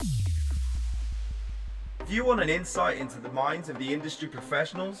you want an insight into the minds of the industry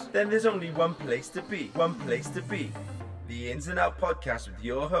professionals, then there's only one place to be. One place to be. The Ins and Out podcast with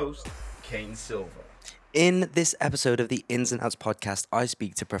your host, Kane Silver. In this episode of the Ins and Outs podcast, I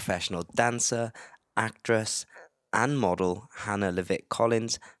speak to professional dancer, actress, and model Hannah Levitt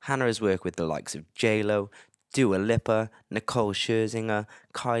Collins. Hannah has worked with the likes of J-Lo, Dua Lipa, Nicole Scherzinger,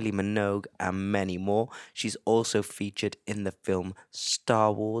 Kylie Minogue, and many more. She's also featured in the film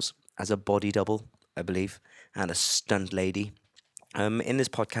Star Wars as a body double, I believe, and a stunt lady. In this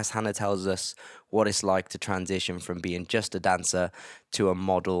podcast, Hannah tells us what it's like to transition from being just a dancer to a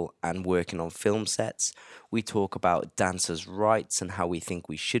model and working on film sets. We talk about dancers' rights and how we think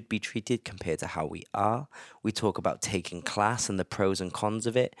we should be treated compared to how we are. We talk about taking class and the pros and cons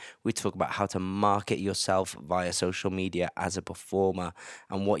of it. We talk about how to market yourself via social media as a performer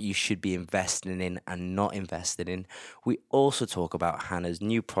and what you should be investing in and not invested in. We also talk about Hannah's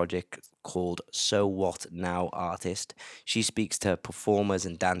new project called So What Now Artist. She speaks to performers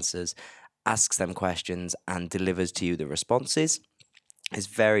and dancers, asks them questions, and delivers to you the responses. It's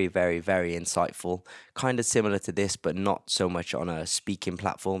very, very, very insightful. Kind of similar to this, but not so much on a speaking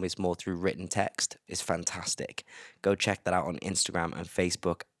platform. It's more through written text. It's fantastic. Go check that out on Instagram and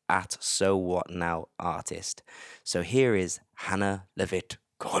Facebook at So What Now Artist. So here is Hannah Levitt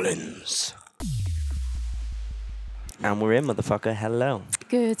Collins. And we're in, motherfucker. Hello.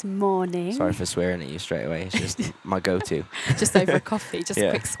 Good morning. Sorry for swearing at you straight away. It's just my go-to. Just over a coffee, just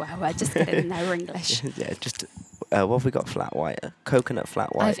a quick swear word, just get it in there, English. Yeah, just, what have we got? Flat white? Coconut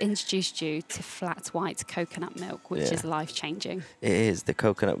flat white. I've introduced you to flat white coconut milk, which is life-changing. It is. The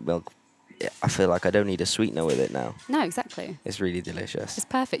coconut milk, I feel like I don't need a sweetener with it now. No, exactly. It's really delicious. It's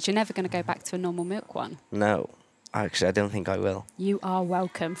perfect. You're never going to go back to a normal milk one. No. Actually, I don't think I will. You are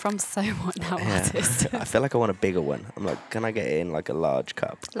welcome from So What Now Artist. I feel like I want a bigger one. I'm like, can I get it in like a large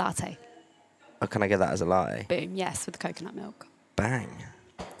cup? Latte. Or can I get that as a latte? Boom, yes, with the coconut milk. Bang.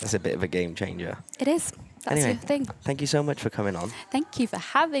 That's a bit of a game changer. It is. That's Anyway, your thing. Thank you so much for coming on. Thank you for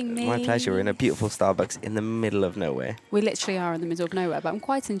having me. My pleasure. We're in a beautiful Starbucks in the middle of nowhere. We literally are in the middle of nowhere, but I'm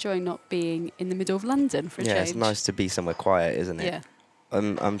quite enjoying not being in the middle of London for a change. Yeah, it's nice to be somewhere quiet, isn't it? Yeah.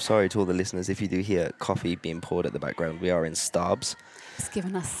 I'm sorry to all the listeners if you do hear coffee being poured at the background. We are in Starbs. It's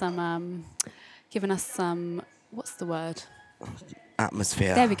given us some, what's the word?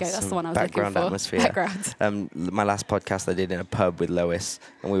 Atmosphere. There we go. That's the one I was looking for. Background atmosphere. Background. My last podcast I did in a pub with Lois,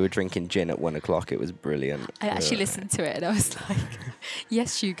 and we were drinking gin at 1 o'clock. It was brilliant. I actually listened to it, and I was like,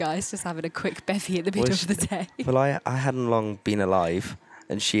 "Yes, you guys, just having a quick bevy in the middle of the day." Well, I hadn't long been alive,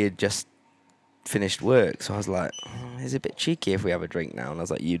 and she had just finished work, so I was like, it's a bit cheeky if we have a drink now. And I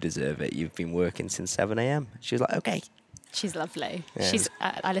was like, you deserve it. You've been working since 7 a.m. She was like, okay. She's lovely. Yeah.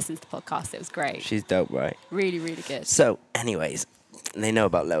 I listened to the podcast. It was great. She's dope, right? Really, really good. So, anyways, they know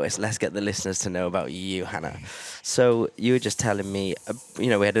about Lois. Let's get the listeners to know about you, Hannah. So, you were just telling me, we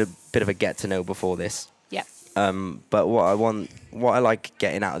had a bit of a get to know before this. Yeah. But what I like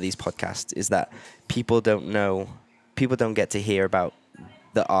getting out of these podcasts is that people don't get to hear about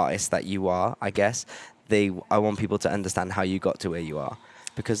the artist that you are, I guess. I want people to understand how you got to where you are,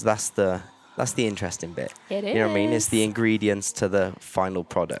 because that's the interesting bit. It is. You know what I mean? It's the ingredients to the final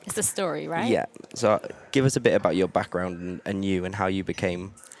product. It's the story, right? Yeah. So give us a bit about your background and you and how you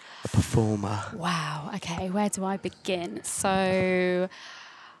became a performer. Wow. Okay. Where do I begin? So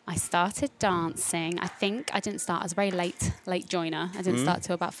I started dancing. I think I didn't start. I was a very late joiner. I didn't start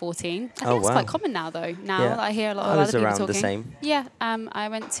till about 14. I think that's quite common now, though. Now I hear a lot of other people talking. I was around the same. Yeah. I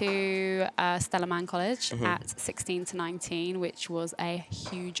went to Stella Mann College at 16 to 19, which was a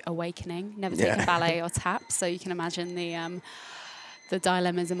huge awakening. Never taken ballet or tap, so you can imagine the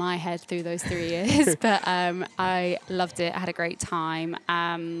dilemmas in my head through those 3 years. But I loved it. I had a great time.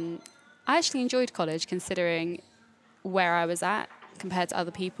 I actually enjoyed college, considering where I was at compared to other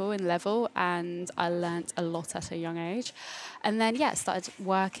people in level, and I learnt a lot at a young age. And then, started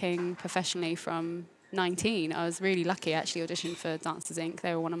working professionally from 19. I was really lucky. I actually auditioned for Dancers Inc.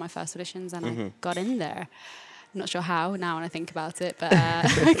 They were one of my first auditions, and I got in there. I'm not sure how now when I think about it, but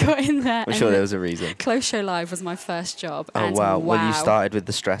I got in there. I'm sure there was a reason. Close Show Live was my first job. Oh, and wow. Well, you started with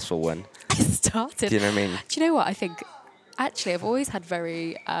the stressful one. I started. Do you know what I mean? Do you know what? I think, actually, I've always had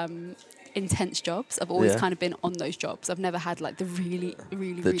very intense jobs. I've always kind of been on those jobs. I've never had like the really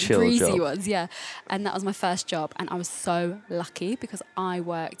breezy ones. Yeah. And that was my first job. And I was so lucky because I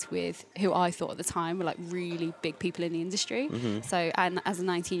worked with who I thought at the time were like really big people in the industry. So, and as a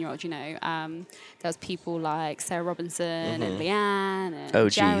 19-year-old, there was people like Sarah Robinson and Leanne and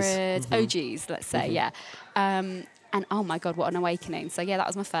OGs. Jared. OGs, let's say, And oh my God, what an awakening. So yeah, that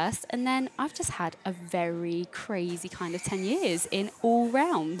was my first. And then I've just had a very crazy kind of 10 years in all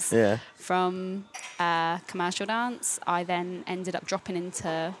realms. Yeah. From commercial dance, I then ended up dropping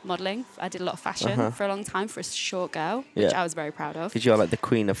into modelling. I did a lot of fashion for a long time for a short girl, which I was very proud of. Because you're like the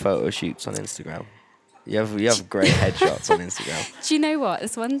queen of photo shoots on Instagram. You have great headshots on Instagram. Do you know what?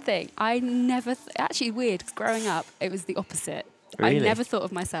 It's one thing. I never... actually weird, because growing up, it was the opposite. Really? I never thought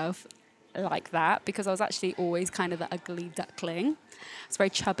of myself like that because I was actually always kind of the ugly duckling. It's very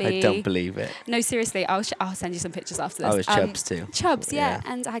chubby. I don't believe it. No, seriously, I'll send you some pictures after this. I was chubs too. Chubs, yeah.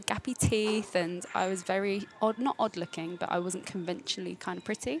 And I had gappy teeth and I was very odd, not odd looking, but I wasn't conventionally kind of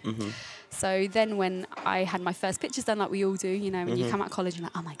pretty. Mm-hmm. So then when I had my first pictures done, like we all do, you know, when you come out of college, you're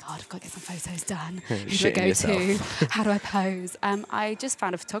like, oh my God, I've got to get some photos done. Who do I go to? How do I pose? I just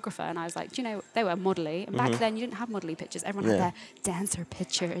found a photographer and I was like, do you know, they were modelly. And back then you didn't have modelly pictures. Everyone had their dancer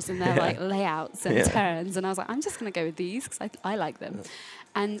pictures and their like layouts and turns. And I was like, I'm just going to go with these because I like them.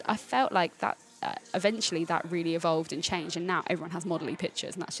 And I felt like that eventually that really evolved and changed. And now everyone has modelly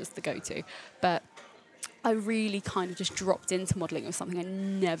pictures and that's just the go-to. But I really kind of just dropped into modelling with something I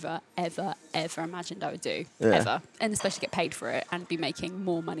never, ever, ever imagined I would do. Ever. And especially get paid for it and be making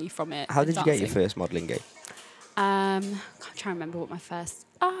more money from it. How did you get your first modelling gig? I'm trying to remember what my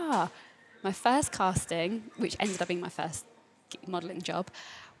first casting, which ended up being my first modelling job.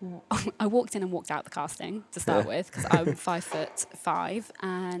 I walked in and walked out the casting to start with because I'm 5'5"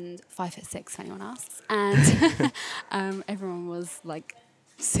 and 5'6" if anyone asks. And everyone was like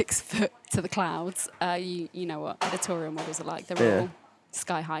 6 foot to the clouds. You know what editorial models are like. They're all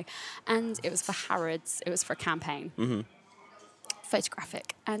sky high. And it was for Harrods. It was for a campaign. Mm-hmm.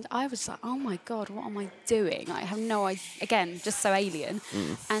 Photographic. And I was like, oh my God, what am I doing? I have no idea. Again, just so alien.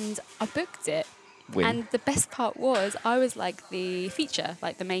 And I booked it. Win. And the best part was I was like the feature,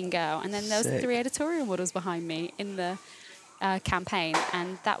 like the main girl. And then there was 3 editorial models behind me in the campaign.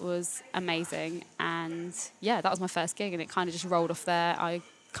 And that was amazing. And yeah, that was my first gig. And it kind of just rolled off there. I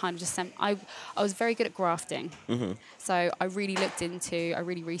was very good at grafting. Mm-hmm. So I really I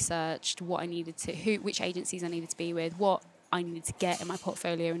really researched what I needed which agencies I needed to be with, what I needed to get in my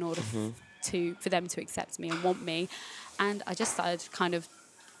portfolio in order for them to accept me and want me. And I just started kind of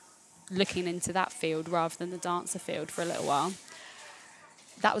looking into that field rather than the dancer field for a little while.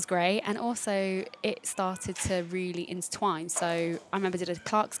 That was great. And also it started to really intertwine. So I remember I did a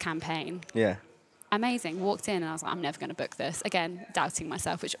Clark's campaign. Yeah. Amazing. Walked in and I was like, I'm never going to book this. Again, doubting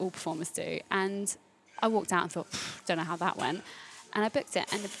myself, which all performers do. And I walked out and thought, don't know how that went. And I booked it,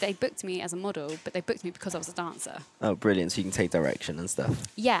 and they booked me as a model, but they booked me because I was a dancer. Oh, brilliant. So you can take direction and stuff.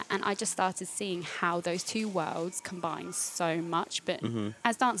 Yeah, and I just started seeing how those two worlds combine so much. But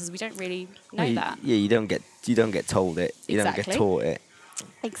as dancers, we don't really know that. Yeah, you don't get told it. You don't get taught it.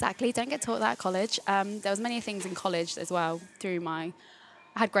 Exactly. Don't get taught that at college. There was many things in college as well I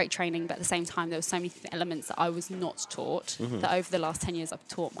had great training, but at the same time, there were so many elements that I was not taught that over the last 10 years, I've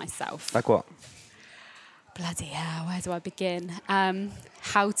taught myself. Like what? Bloody hell, where do I begin?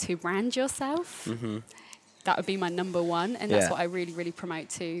 How to brand yourself. Mm-hmm. That would be my number one. And that's what I really, really promote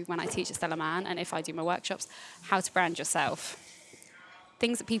to when I teach at Stella Man and if I do my workshops, how to brand yourself.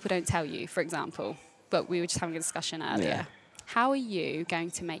 Things that people don't tell you, for example. But we were just having a discussion earlier. Yeah. How are you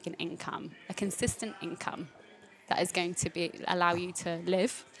going to make an income, a consistent income that is going to allow you to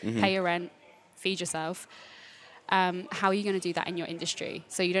live, pay your rent, feed yourself? How are you going to do that in your industry?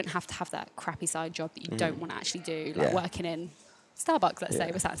 So you don't have to have that crappy side job that you don't want to actually do, like working in Starbucks, let's say.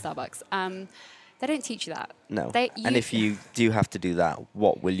 We're sat in Starbucks. They don't teach you that. No. And if you do have to do that,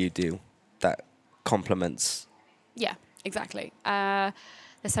 what will you do that complements? Yeah, exactly. There's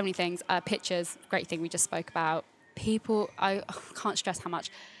so many things. Pictures, great thing we just spoke about. People, I can't stress how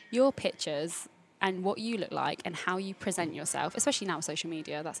much your pictures and what you look like and how you present yourself, especially now with social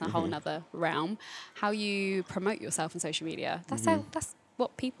media, that's a whole nother realm. How you promote yourself on social media, that's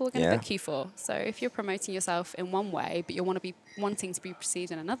what people are going to book you for. So if you're promoting yourself in one way, but you want to be wanting to be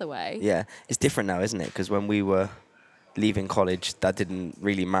perceived in another way. Yeah, it's different now, isn't it? Because when we were leaving college, that didn't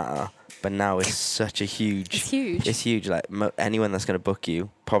really matter. But now it's such a huge... It's huge. It's huge. Like anyone that's going to book you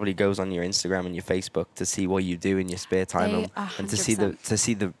probably goes on your Instagram and your Facebook to see what you do in your spare time and to see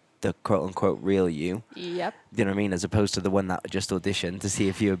the quote unquote real you. Yep. You know what I mean? As opposed to the one that just auditioned to see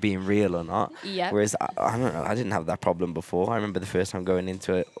if you were being real or not. Yep. Whereas I don't know, I didn't have that problem before. I remember the first time going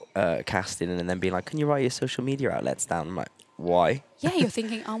into a casting and then being like, "Can you write your social media outlets down?" I'm like, why? Yeah, you're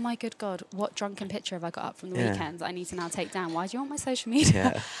thinking, oh my good God, what drunken picture have I got up from the weekends I need to now take down? Why do you want my social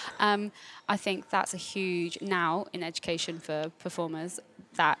media? I think that's a huge, now in education for performers,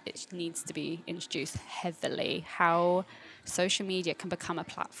 that it needs to be introduced heavily. How social media can become a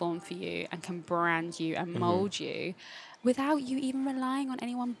platform for you and can brand you and mold you without you even relying on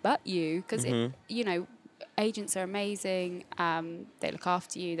anyone but you. Because, agents are amazing. They look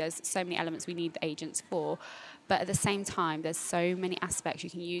after you. There's so many elements we need the agents for. But at the same time, there's so many aspects you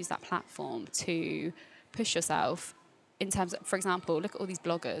can use that platform to push yourself. In terms of, for example, look at all these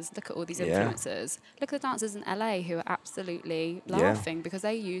bloggers, look at all these influencers, look at the dancers in LA who are absolutely laughing because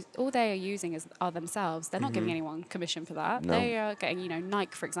all they are using are themselves. They're not giving anyone commission for that. No. They are getting,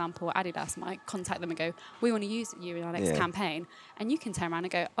 Nike, for example, or Adidas might contact them and go, we want to use you in our next campaign. And you can turn around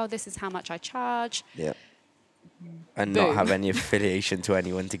and go, oh, this is how much I charge. Yeah. And Boom. not have any affiliation to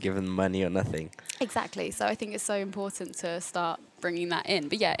anyone to give them money or nothing. Exactly. So I think it's so important to start bringing that in.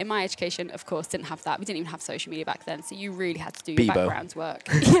 But yeah, in my education, of course, didn't have that. We didn't even have social media back then. So you really had to do your background work.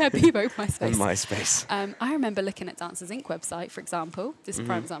 Yeah, Bebo, MySpace. And MySpace. I remember looking at Dancers Inc. website, for example, this is a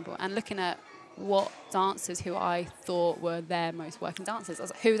prime example, and looking at what dancers who I thought were their most working dancers, I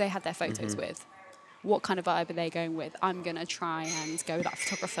was like, who they had their photos with. What kind of vibe are they going with? I'm going to try and go with that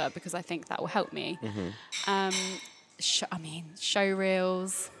photographer because I think that will help me. Show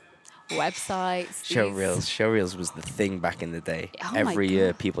reels, websites. Show reels was the thing back in the day. Oh my Every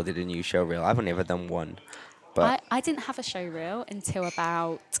year God. people did a new show reel. I've only ever done one. But I didn't have a show reel until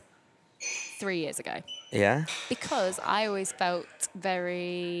about 3 years ago. Yeah? Because I always felt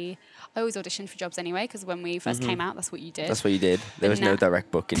I always auditioned for jobs anyway, because when we first came out, that's what you did. That's what you did. There was no direct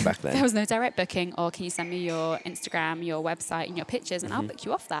booking back then. There was no direct booking, or can you send me your Instagram, your website, and your pictures, and I'll book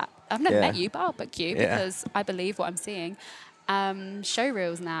you off that. I've never met you, but I'll book you because I believe what I'm seeing. Show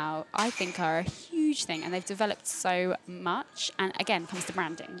reels now, I think, are a huge thing, and they've developed so much. And again, comes to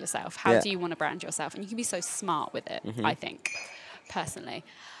branding yourself. How do you want to brand yourself? And you can be so smart with it, I think, personally.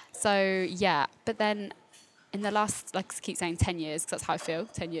 So, yeah. But then in the last, like I keep saying 10 years, because that's how I feel,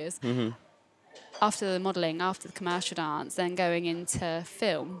 10 years, after the modelling, after the commercial dance, then going into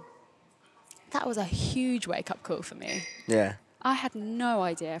film, that was a huge wake-up call for me. Yeah. I had no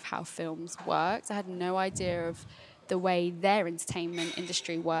idea of how films worked. I had no idea of the way their entertainment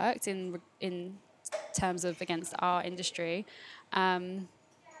industry worked in terms of against our industry.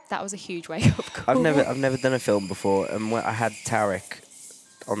 That was a huge wake-up call. I've never done a film before, and when I had Tarek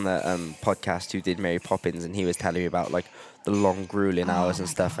on the podcast who did Mary Poppins, and he was telling me about like the long grueling hours and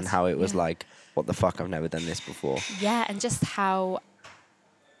stuff, and how it was like, what the fuck, I've never done this before. Yeah, and just how,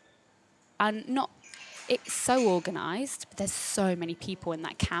 and not, it's so organised, but there's so many people in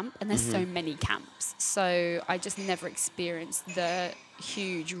that camp, and there's so many camps. So I just never experienced the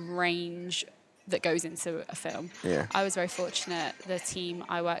huge range that goes into a film. Yeah. I was very fortunate. The team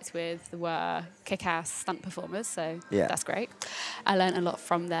I worked with were kick-ass stunt performers, so that's great. I learned a lot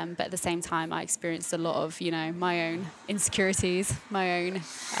from them, but at the same time, I experienced a lot of, my own insecurities, my own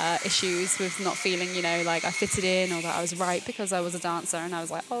issues with not feeling, like I fitted in or that I was right because I was a dancer, and I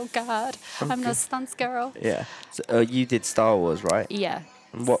was like, oh God, I'm not a stunts girl. Yeah. So you did Star Wars, right? Yeah.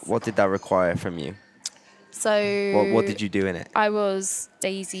 And what did that require from you? So what did you do in it? I was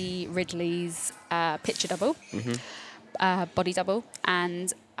Daisy Ridley's picture double, body double,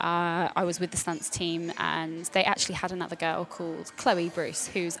 and I was with the stunts team, and they actually had another girl called Chloe Bruce,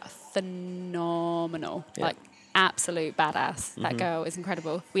 who's phenomenal, like absolute badass. That girl is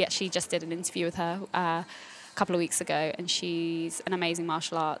incredible. We actually just did an interview with her a couple of weeks ago, and she's an amazing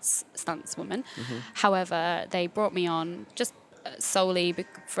martial arts stunts woman. However, they brought me on just solely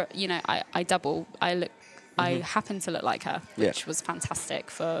for, I happen to look like her, which was fantastic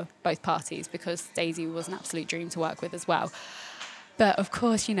for both parties because Daisy was an absolute dream to work with as well. But of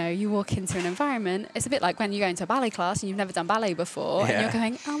course, you walk into an environment, it's a bit like when you go into a ballet class and you've never done ballet before, and you're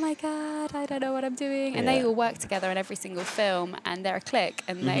going, oh my God, I don't know what I'm doing. And they all work together in every single film, and they're a clique,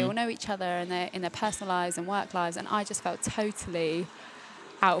 and they all know each other, and they're in their personal lives and work lives. And I just felt totally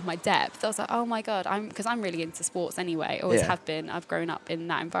out of my depth. I was like, oh my God, because I'm really into sports anyway, always have been. I've grown up in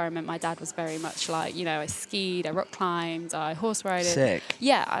that environment. My dad was very much like, I skied, I rock climbed, I horse rode. Sick.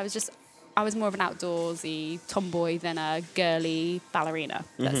 Yeah, I was more of an outdoorsy tomboy than a girly ballerina,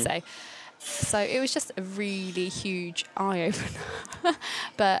 let's say. So it was just a really huge eye-opener.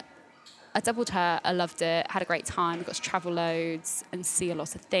 But I doubled her, I loved it, had a great time, got to travel loads and see a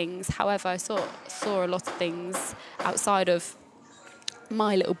lot of things. However, I saw a lot of things outside of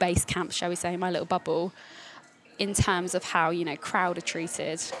my little base camp, shall we say, my little bubble, in terms of how, crowd are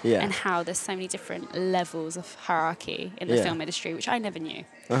treated and how there's so many different levels of hierarchy in the film industry, which I never knew.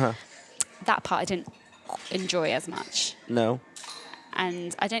 That part I didn't enjoy as much. No.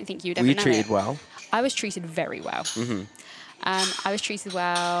 And I don't think you'd ever know. Were you treated well? I was treated very well. I was treated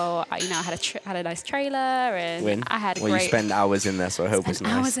well. I had a nice trailer, and I had a great. You spend hours in there, so I hope it's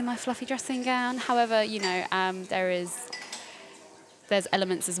nice. Hours in my fluffy dressing gown. However, there is there's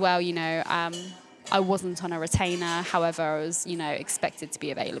elements as well, I wasn't on a retainer. However, I was, expected to be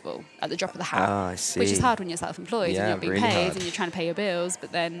available at the drop of the hat. Ah, I see. Which is hard when you're self-employed Yeah, and you're being really paid hard. and you're trying to pay your bills,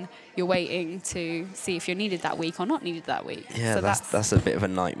 but then you're waiting to see if you're needed that week or not needed that week. Yeah, so that's a bit of a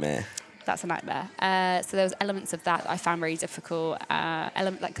nightmare. that's a nightmare. So there was elements of that I found very difficult.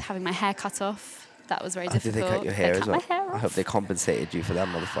 Like having my hair cut off, that was very difficult. Did they cut your hair as well? My hair off. I hope they compensated you for that,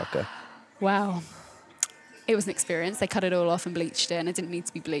 motherfucker. Wow. It was an experience. They cut it all off and bleached it, and it didn't need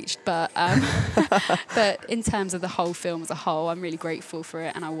to be bleached. But but in terms of the whole film as a whole, I'm really grateful for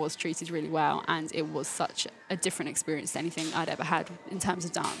it, and I was treated really well, and it was such a different experience to anything I'd ever had in terms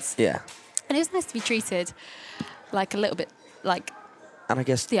of dance. Yeah. And it was nice to be treated like a little bit like And I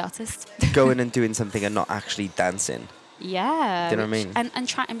guess the artist. going and doing something and not actually dancing, Yeah. Do you know what I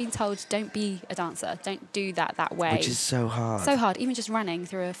mean? And being told, don't be a dancer. Don't do that way. which is so hard. so hard. Even just running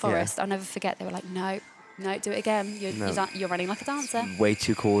through a forest, I'll never forget. They were like, no, do it again. You're running like a dancer. Way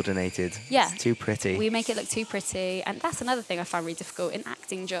too coordinated. Yeah. It's too pretty. We make it look too pretty. And that's another thing I find really difficult in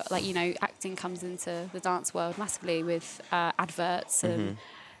acting. Acting comes into the dance world massively with adverts and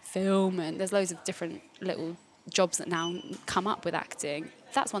film. And there's loads of different little jobs that now come up with acting.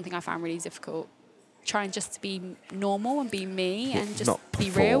 That's one thing I found really difficult. Trying just to be normal and be me and just not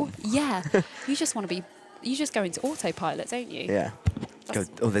be real. perform. Yeah. You just want to be, you just go into autopilot, don't you? Yeah. Go,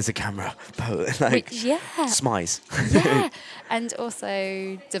 That's- there's a camera. Like, Which, yeah. smize. Yeah. And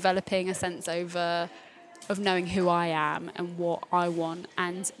also developing a sense of knowing who I am and what I want,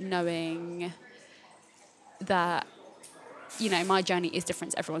 and knowing that, my journey is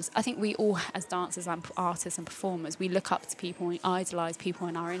different to everyone's. I think we all, as dancers and artists and performers, we look up to people, we idolise people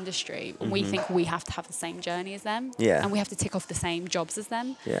in our industry, and we think we have to have the same journey as them. Yeah. And we have to tick off the same jobs as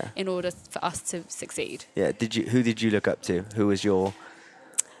them Yeah. in order for us to succeed. Yeah. Who did you look up to? Who was your...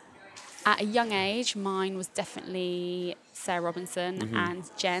 At a young age, mine was definitely Sarah Robinson and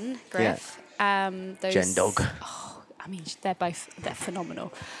Jen Griff. Jen Dog. Oh, I mean, they're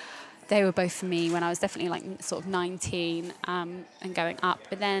phenomenal. They were both for me when I was definitely like sort of 19 and going up.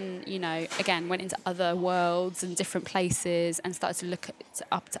 But then, again, went into other worlds and different places and started to look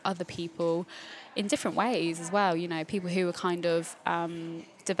up to other people in different ways as well. People who were kind of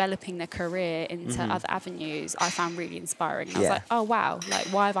developing their career into other avenues, I found really inspiring. And I was like, oh, wow, like,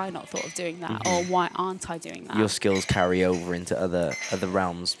 why have I not thought of doing that? Or why aren't I doing that? Your skills carry over into other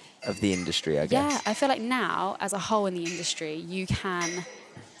realms of the industry, I guess. Yeah, I feel like now, as a whole in the industry, you can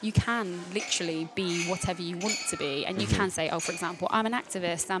literally be whatever you want to be, and you can say, oh, for example, I'm an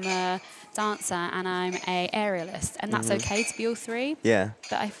activist, I'm a dancer, and I'm a aerialist, and that's okay to be all three. Yeah.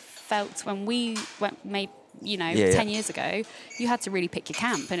 But I felt when we made 10 years ago, you had to really pick your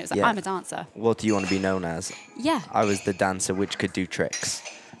camp, and it was like, Yeah. I'm a dancer. What do you want to be known as? Yeah. I was the dancer which could do tricks.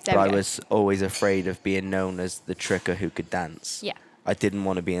 There But we I go. was always afraid of being known as the tricker who could dance. Yeah. I didn't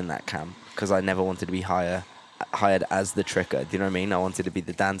want to be in that camp because I never wanted to be hired as the tricker. Do you know what I mean? I wanted to be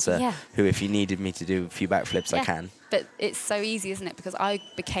the dancer Yeah. who, if you needed me to do a few backflips, I can. But it's so easy, isn't it? Because I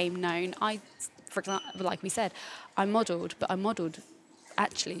became known. For example, like we said, I modelled, but I modelled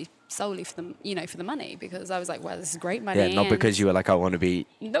actually solely for the money, because I was like, well, this is great money. Yeah, not because you were like, I want to be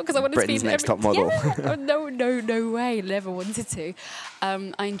Not because I wanted Britain's to be Next Top Model. Yeah. Oh, no way, never wanted to.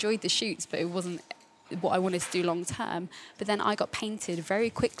 I enjoyed the shoots, but it wasn't what I wanted to do long term. But then I got painted very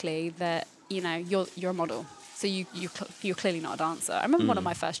quickly that you're a model, so you're clearly not a dancer. I remember one of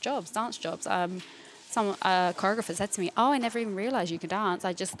my first dance jobs. Some choreographer said to me, "Oh, I never even realised you could dance.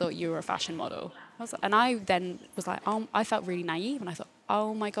 I just thought you were a fashion model." I then was like, oh, I felt really naive, and I thought,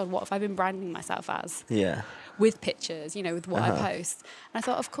 oh my God, what have I been branding myself as? Yeah. With pictures, with what I post. And I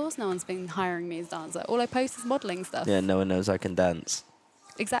thought, of course no one's been hiring me as dancer. All I post is modelling stuff. Yeah, no one knows I can dance.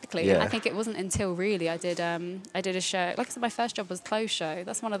 Exactly. Yeah. And I think it wasn't until really I did a show. Like I said, my first job was clothes show.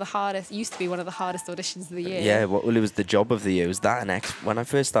 That's used to be one of the hardest auditions of the year. Yeah, well, it was the job of the year. It was that and when I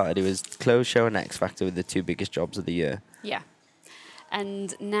first started, it was Clothes Show and X Factor were the two biggest jobs of the year. Yeah.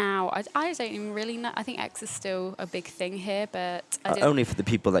 And now, I don't even really know. I think X is still a big thing here, but Only for the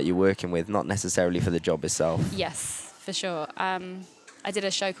people that you're working with, not necessarily for the job itself. Yes, for sure. I did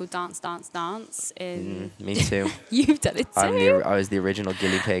a show called Dance, Dance, Dance. Me too. You've done it too. I was the original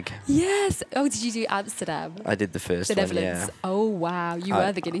guinea pig. Yes. Oh, did you do Amsterdam? I did the first The one, Netherlands. yeah. Oh, wow. You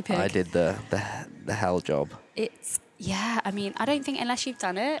were the guinea pig. I did the hell job. I mean, I don't think unless you've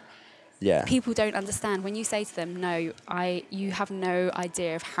done it, Yeah. people don't understand. When you say to them, no, you have no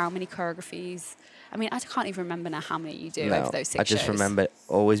idea of how many choreographies. I mean, I can't even remember now how many you do over those 6 I just shows. remember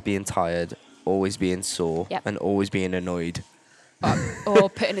always being tired, always being sore, Yep. and always being annoyed. or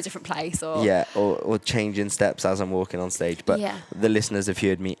put in a different place, or Yeah, or changing steps as I'm walking on stage. But Yeah. the listeners have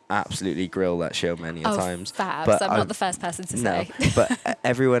heard me absolutely grill that show many a times. fab. But So I'm not the first person to no, say. but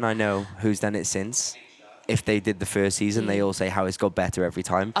everyone I know who's done it since, if they did the first season, they all say how it's got better every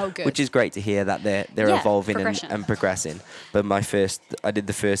time. Oh, good. Which is great to hear that they're Yeah, evolving progression. and progressing. But I did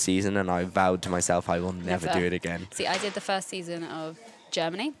the first season and I vowed to myself I will never do it again. See, I did the first season of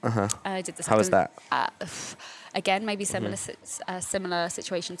Germany. I did the How was second. that? Again, maybe similar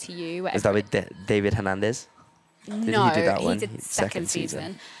situation to you. where Is that every- with David Hernandez? No, he do that one? did Second second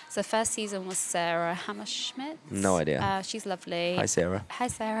season. So first season was Sarah Hammerschmidt. No idea. She's lovely. Hi, Sarah. Hi,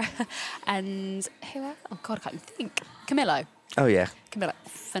 Sarah. And who else? Oh, God, I can't even think. Camillo. Oh, yeah. Camilla,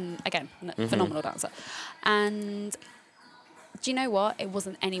 phenomenal dancer. And do you know what? It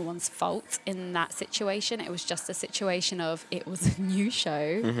wasn't anyone's fault in that situation. It was just a situation of it was a new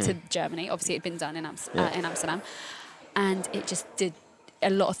show to Germany. Obviously, it had been done in Amsterdam. And it just did, a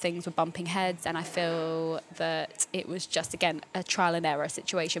lot of things were bumping heads. And I feel that it was just, again, a trial and error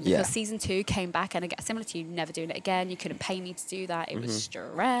situation. Because season 2 came back, and again, similar to you, never doing it again. You couldn't pay me to do that. It was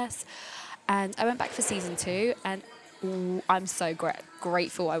stress. And I went back for season 2, and I'm so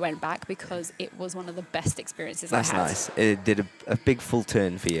grateful I went back, because it was one of the best experiences That's I had. nice. It did a big full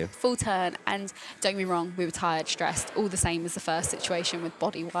turn for you. Full turn, and don't get me wrong, we were tired, stressed, all the same as the first situation with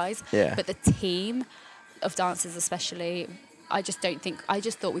body-wise. Yeah. But the team of dancers especially, I just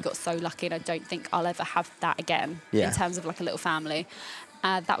thought we got so lucky, and I don't think I'll ever have that again in terms of like a little family.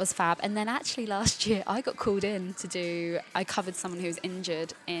 That was fab. And then actually last year, I got called in I covered someone who was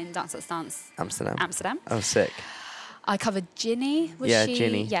injured in Dance That's Dance Amsterdam. Oh, sick. I covered Ginny.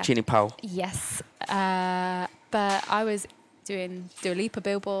 Ginny. Yeah. Ginny Powell. Yes. But I was doing Dua Lipa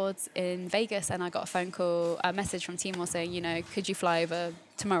billboards in Vegas, and I got a message from Timor saying, could you fly over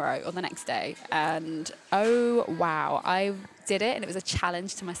tomorrow or the next day? And oh, wow. I did it, and it was a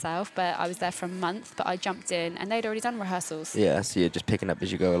challenge to myself, but I was there for a month, but I jumped in, and they'd already done rehearsals. Yeah, so you're just picking up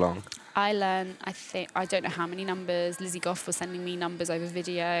as you go along. I learned, I don't know how many numbers. Lizzie Goff was sending me numbers over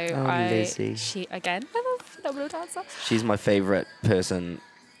video. Oh, Lizzie. She, again, a phenomenal dancer. She's my favourite person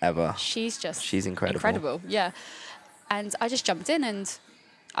ever. She's incredible. Incredible, yeah. And I just jumped in, and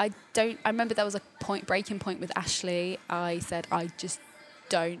I remember there was a breaking point with Ashley. I said, I just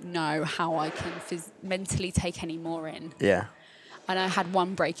don't know how I can mentally take any more in. Yeah. And I had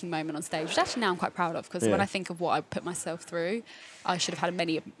one breaking moment on stage, which actually now I'm quite proud of, because when I think of what I put myself through, I should have had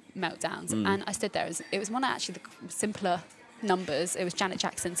many meltdowns. And I stood there. It was one of actually the simpler numbers. It was Janet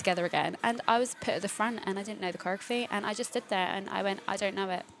Jackson, Together Again. And I was put at the front, and I didn't know the choreography. And I just stood there, and I went, I don't know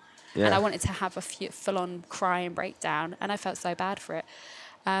it. Yeah. And I wanted to have a full-on cry and breakdown, and I felt so bad for it.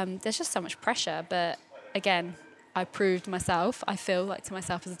 There's just so much pressure. But again, I proved myself, I feel like to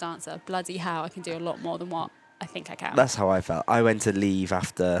myself as a dancer, bloody hell, I can do a lot more than what I think I can. That's how I felt. I went to leave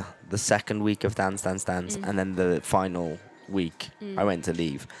after the second week of Dance, and then the final week I went to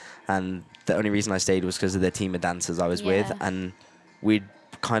leave. And the only reason I stayed was because of the team of dancers I was with, and we'd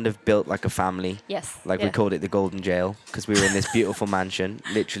kind of built like a family. Yes. We called it the Golden Jail, because we were in this beautiful mansion.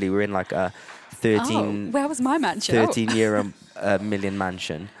 Literally, we were in like a 13... where was my mansion? 13-year million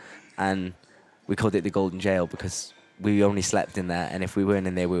mansion. And we called it the Golden Jail because we only slept in there, and if we weren't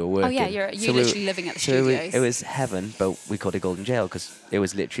in there, we were working. Oh yeah, you're literally living at the studios. It was heaven, but we called it Golden Jail because it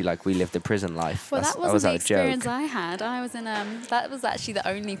was literally like we lived a prison life. Well, that wasn't the experience joke. I had. I was in that was actually the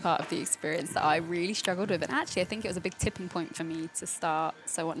only part of the experience that I really struggled with, and actually I think it was a big tipping point for me to start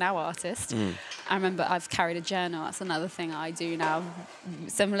So What Now artist. I remember I've carried a journal. That's another thing I do now,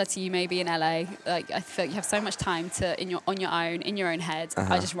 similar to you maybe in LA. Like I feel you have so much time to on your own head.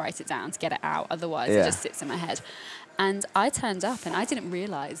 I just write it down to get it out. Otherwise, it just sits in my head. And I turned up, and I didn't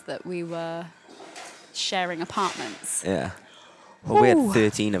realise that we were sharing apartments. Yeah. Well, we had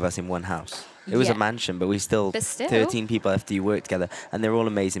 13 of us in one house. It was a mansion, but we still 13 people after you work together, and they're all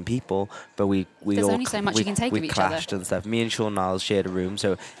amazing people. But there's only so much you can take of each other. We clashed and stuff. Me and Sean Niles shared a room,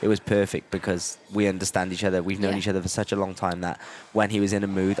 so it was perfect because we understand each other. We've known each other for such a long time that when he was in a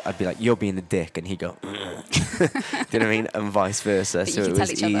mood, I'd be like, "You're being a dick," and he'd go, "Do you know what I mean?" And vice versa. So it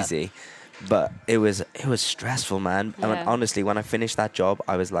was easy. But it was stressful, man. Yeah. And honestly, when I finished that job,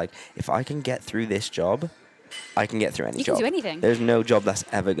 I was like, if I can get through this job, I can get through any job. You can do anything. There's no job that's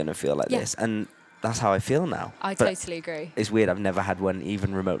ever going to feel like this. And that's how I feel now. I totally agree. It's weird. I've never had one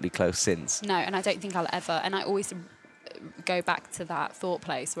even remotely close since. No, and I don't think I'll ever. And I always go back to that thought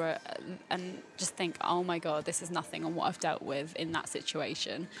place where, and just think, oh my God, this is nothing on what I've dealt with in that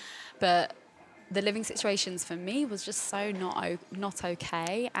situation. But the living situations for me was just so not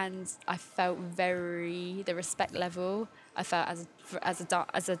okay, and I felt the respect level I felt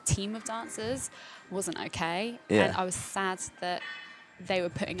as a team of dancers wasn't okay, and I was sad that they were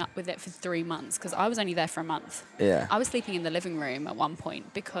putting up with it for 3 months because I was only there for a month. Yeah. I was sleeping in the living room at one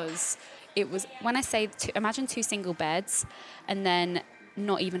point because it was, when I say imagine 2 single beds and then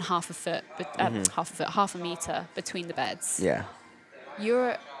not even half a meter between the beds. Yeah.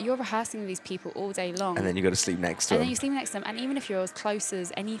 You're rehearsing with these people all day long. And then you got to sleep next to And them. then you sleep next to them. And even if you're as close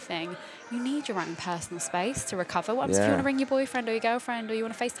as anything, you need your own personal space to recover. What happens if you want to bring your boyfriend or your girlfriend, or you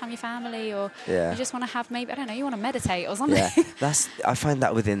want to FaceTime your family, or you just want to have maybe, I don't know, you want to meditate or something? Yeah, I find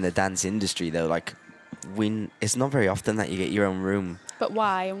that within the dance industry though, like it's not very often that you get your own room. But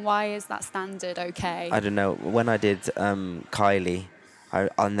why? And why is that standard okay? I don't know. When I did Kylie,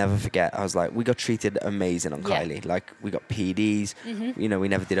 I'll never forget. I was like, we got treated amazing on Kylie. Like, we got PDs. You know, we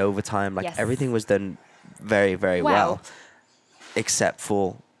never did overtime. Like, everything was done very, very well. Except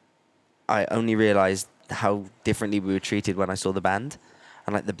for, I only realised how differently we were treated when I saw the band.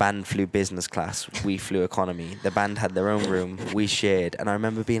 And like, the band flew business class, we flew economy. The band had their own room, we shared. And I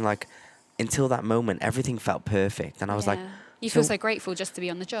remember being like, until that moment, everything felt perfect. And I was like, you feel so grateful just to be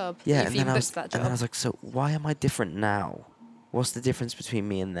on the job. Yeah, and then I was like, so why am I different now? What's the difference between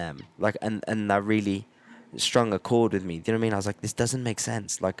me and them? Like, and that really strung a chord with me. Do you know what I mean? I was like, this doesn't make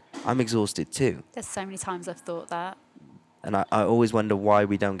sense. Like, I'm exhausted too. There's so many times I've thought that. And I always wonder why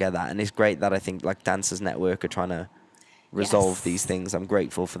we don't get that. And it's great that I think like Dancers Network are trying to resolve these things. I'm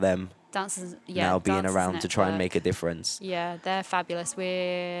grateful for them. Now being around to try and make a difference. Yeah, they're fabulous.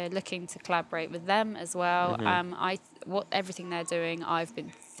 We're looking to collaborate with them as well. Everything they're doing, I've been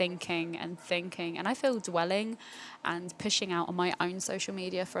thinking, and I feel dwelling and pushing out on my own social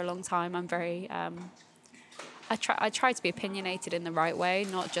media for a long time. I'm very I try to be opinionated in the right way,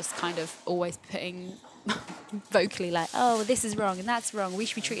 not just kind of always putting vocally like, oh, this is wrong and that's wrong, we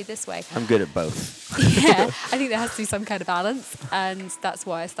should be treated this way. I'm good at both. Yeah, I think there has to be some kind of balance, and that's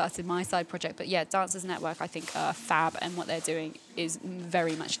why I started my side project. But yeah, Dancers Network, I think, are fab, and what they're doing is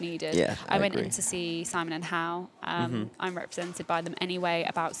very much needed. Yeah, I went agree. in to see Simon and Howe. I'm represented by them anyway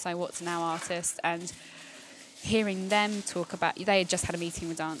about So What's a Now artist, and hearing them talk about, they had just had a meeting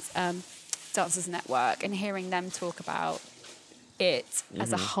with Dancers Network, and hearing them talk about it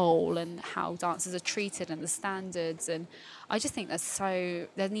as a whole and how dancers are treated and the standards, and I just think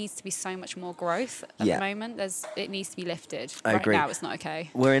there needs to be so much more growth at the moment. It needs to be lifted. I agree. Now it's not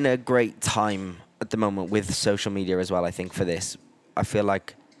okay. We're in a great time at the moment with social media as well, I think, for this. I feel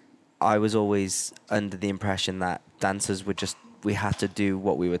like I was always under the impression that dancers we had to do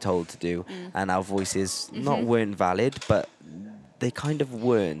what we were told to do, and our voices weren't valid, but they kind of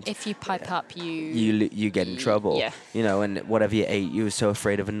weren't. If you pipe up, you get in trouble. Yeah. You know, and whatever you ate, you were so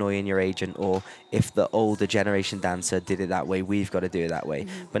afraid of annoying your agent, or if the older generation dancer did it that way, we've got to do it that way.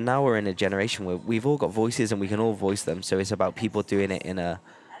 But now we're in a generation where we've all got voices and we can all voice them. So it's about people doing it in a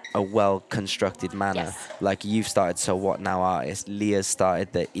well-constructed manner. Yes. Like, you've started So What Now artist. Leah's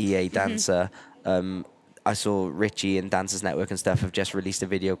started the EA Dancer. I saw Richie and Dancers Network and stuff have just released a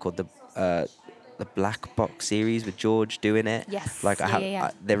video called the Black Box series with George doing it. Yes. Like,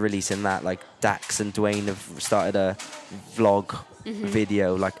 they're releasing that. Like, Dax and Dwayne have started a vlog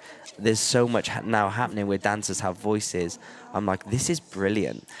video. Like, there's so much now happening where dancers have voices. I'm like, this is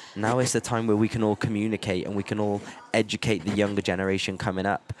brilliant. Now is the time where we can all communicate and we can all educate the younger generation coming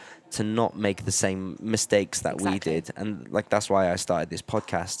up to not make the same mistakes that we did. And like, that's why I started this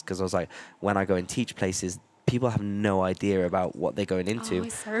podcast, because I was like, when I go and teach places, people have no idea about what they're going into. Oh,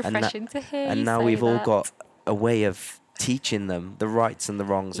 it's so refreshing to hear. And now we've all got a way of teaching them the rights and the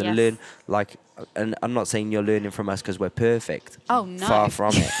wrongs, and learn, like, and I'm not saying you're learning from us because we're perfect. Oh, no. Far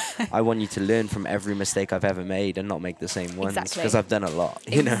from it. I want you to learn from every mistake I've ever made and not make the same ones, because I've done a lot.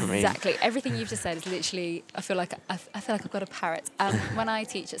 You know what I mean? Exactly. Everything you've just said is literally, I feel like I've got a parrot. When I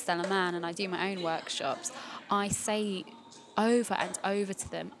teach at Stella Man and I do my own workshops, I say over and over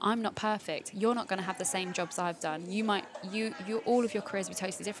to them, I'm not perfect. You're not going to have the same jobs I've done. All of your careers will be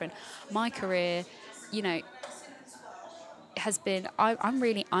totally different. My career, has been,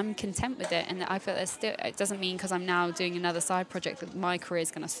 I'm content with it, and I feel it doesn't mean because I'm now doing another side project that my career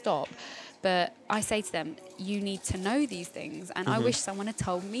is going to stop. But I say to them, you need to know these things, and I wish someone had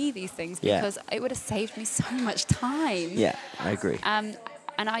told me these things, because it would have saved me so much time. Yeah, I agree. And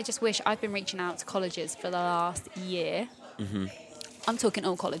I just wish, I've been reaching out to colleges for the last year. I'm talking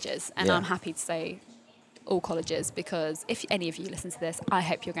all colleges, and I'm happy to say all colleges, because if any of you listen to this, I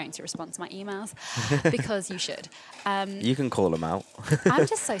hope you're going to respond to my emails, because you should. You can call them out. I'm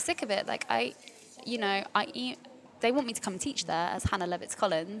just so sick of it. Like, they want me to come and teach there as Hannah Levitt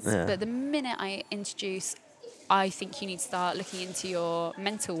Collins. Yeah. But the minute I introduce, I think you need to start looking into your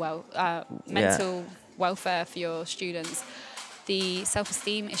mental welfare for your students. The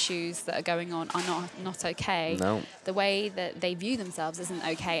self-esteem issues that are going on are not okay. No. The way that they view themselves isn't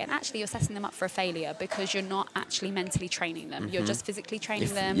okay. And actually, you're setting them up for a failure because you're not actually mentally training them. You're just physically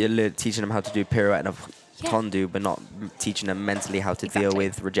training them. You're teaching them how to do pirouette and a Yeah. tendu, but not teaching them mentally how to deal Exactly.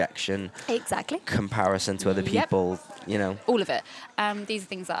 with rejection, Exactly. comparison to other Yep. people, you know. All of it. These are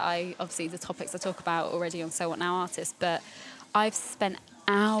things that obviously the topics I talk about already on So What Now Artists, but I've spent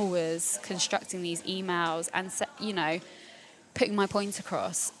hours constructing these emails and, putting my point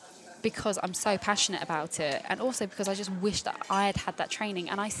across because I'm so passionate about it, and also because I just wish that I had had that training.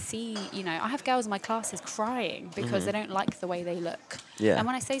 And I see, I have girls in my classes crying because they don't like the way they look. Yeah. And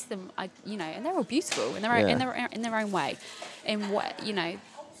when I say to them, and they're all beautiful in their own way,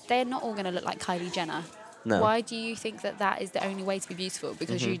 they're not all going to look like Kylie Jenner. No. Why do you think that is the only way to be beautiful?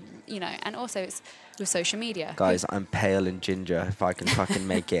 Because and also it's with social media. Guys, I'm pale and ginger. If I can fucking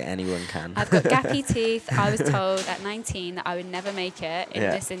make it, anyone can. I've got gappy teeth. I was told at 19 that I would never make it in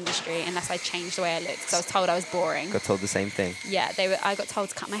this industry unless I changed the way I looked, because I was told I was boring. Got told the same thing. Yeah, I got told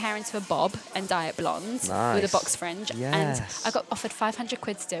to cut my hair into a bob and dye it blonde Nice. with a box fringe. Yes. And I got offered 500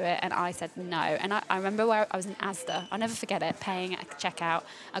 quid to do it, and I said no. And I remember where I was in Asda. I'll never forget it, paying at checkout.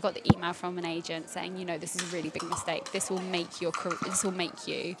 I got the email from an agent saying, this is a really big mistake. This will make you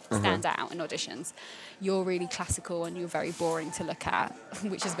stand out in auditions. You're really classical and you're very boring to look at,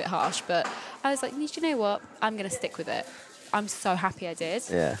 which is a bit harsh. But I was like, you know what? I'm going to stick with it. I'm so happy I did.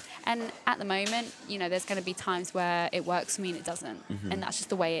 Yeah. And at the moment, there's going to be times where it works for me and it doesn't. And that's just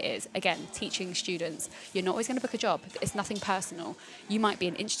the way it is. Again, teaching students, you're not always going to book a job. It's nothing personal. You might be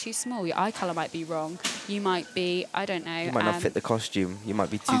an inch too small. Your eye colour might be wrong. You might be, I don't know. You might not fit the costume. You might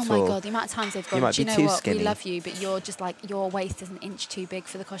be too tall. Oh my God, the amount of times they've gone, might do you be know too what, skinny. we love you, but you're just like, your waist is an inch too big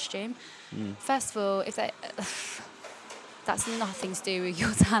for the costume. First of all, if they... That's nothing to do with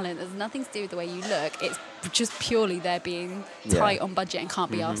your talent. There's nothing to do with the way you look. It's just purely they're being tight on budget and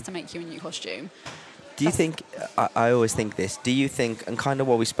can't be asked to make you a new costume. Do you think, I always think this, do you think, and kind of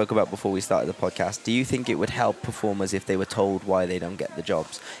what we spoke about before we started the podcast, do you think it would help performers if they were told why they don't get the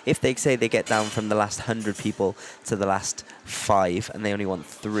jobs? If they say they get down from the last 100 people to the last 5 and they only want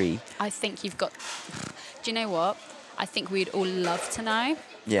 3? I think you've got... Do you know what? I think we'd all love to know.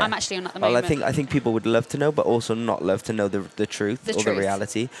 Yeah. I'm actually on at the moment. Well, I think people would love to know, but also not love to know the truth or the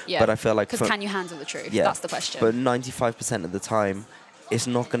reality. Yeah. But I feel like... Because can you handle the truth? Yeah. That's the question. But 95% of the time, it's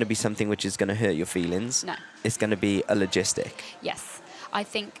not going to be something which is going to hurt your feelings. No. It's going to be a logistic. Yes. I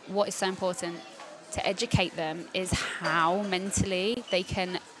think what is so important to educate them is how mentally they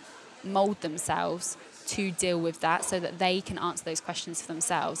can mould themselves to deal with that so that they can answer those questions for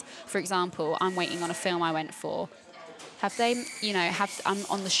themselves. For example, I'm waiting on a film I went for. Have they, I'm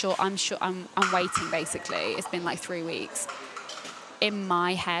on the short, I'm waiting basically. It's been like 3 weeks. In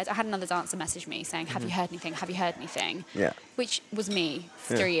my head, I had another dancer message me saying, have you heard anything? Have you heard anything? Yeah. Which was me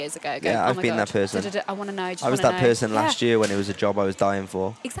 3 years ago. Going, Yeah, oh I've my been God, that person. I want to know. I was that person last year when it was a job I was dying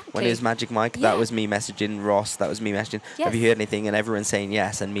for. Exactly. When it was Magic Mike, Yeah. that was me messaging Ross, that was me messaging, Yes. have you heard anything? And everyone saying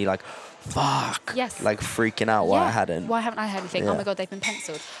yes, and me like, fuck. Yes. Like freaking out why I hadn't. Why haven't I heard anything? Yeah. Oh my God, they've been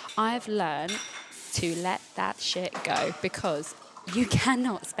penciled. I've learned to let that shit go because you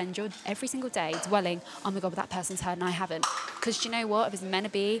cannot spend your every single day dwelling, oh my God, but that person's heard and I haven't. Because do you know what? If it's meant to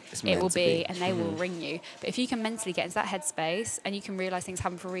be, it will be, and they will ring you. But if you can mentally get into that headspace and you can realise things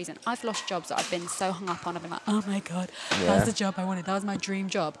happen for a reason. I've lost jobs that I've been so hung up on. I've been like, oh my God, that was the job I wanted. That was my dream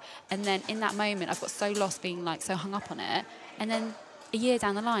job. And then in that moment, I've got so lost being like so hung up on it. And then a year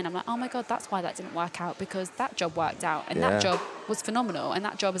down the line, I'm like, oh my God, that's why that didn't work out, because that job worked out and that job was phenomenal and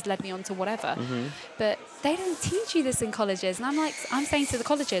that job has led me on to whatever. But they don't teach you this in colleges. And I'm saying to the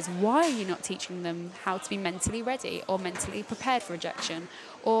colleges, why are you not teaching them how to be mentally ready or mentally prepared for rejection,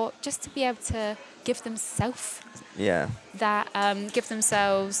 or just to be able to give them give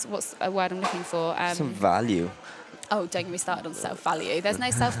themselves, what's a word I'm looking for? Some value. Oh, don't get me started on self-value. There's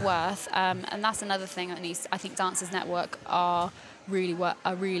no self-worth, and that's another thing that I think Dancers Network are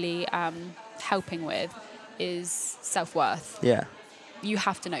really helping with, is self-worth. Yeah. You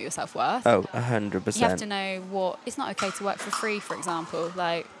have to know your self-worth. Oh, 100%. You have to know it's not okay to work for free, for example.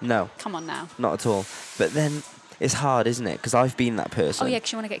 Like, no. Come on now. Not at all. But then it's hard, isn't it? Because I've been that person. Oh yeah,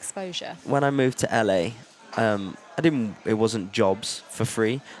 because you want to get exposure. When I moved to LA, it wasn't jobs for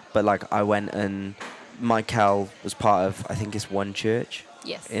free, but like I went and Michael was part of, I think it's one church.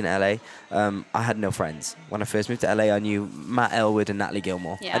 Yes. In LA. I had no friends. When I first moved to LA, I knew Matt Elwood and Natalie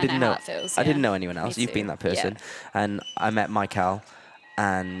Gilmore. Yeah, I didn't know how it feels, I yeah. didn't know anyone else. Me You've been too. that person. Yeah. And I met Michael,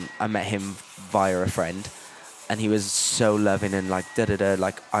 and I met him via a friend. And he was so loving and like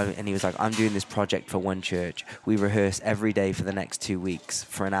da-da-da, and he was like, I'm doing this project for one church. We rehearse every day for the next 2 weeks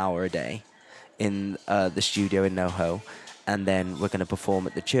for an hour a day in the studio in NoHo. And then we're going to perform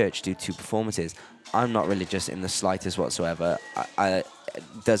at the church, do 2 performances. I'm not religious in the slightest whatsoever. It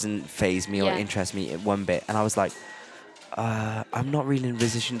doesn't faze me or interest me one bit. And I was like, I'm not really in a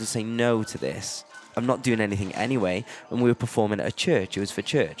position to say no to this. I'm not doing anything anyway. And we were performing at a church. It was for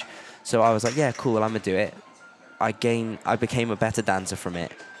church. So I was like, yeah, cool, I'm going to do it. I became a better dancer from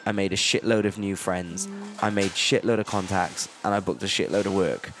it. I made a shitload of new friends. I made shitload of contacts, and I booked a shitload of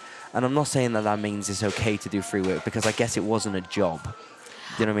work. And I'm not saying that means it's okay to do free work, because I guess it wasn't a job. Do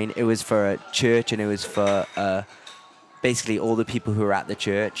you know what I mean? It was for a church, and it was for basically all the people who were at the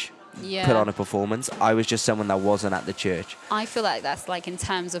church put on a performance. I was just someone that wasn't at the church. I feel like that's like in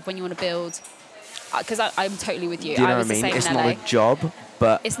terms of when you want to build, because I'm totally with you. Do you know I was what I mean? the It's same not in LA. a job,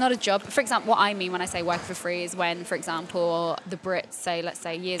 but It's not a job. For example, what I mean when I say work for free is when, for example, the Brits, let's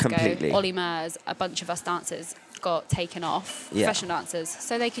say years Completely. ago, Ollie Murs, a bunch of us dancers got taken off, professional dancers,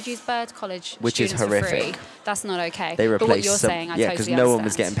 so they could use Bird College which is students for horrific. free. That's not okay. They replaced but what you're saying, I totally because understand. no one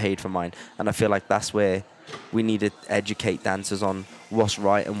was getting paid for mine, and I feel like that's where we need to educate dancers on what's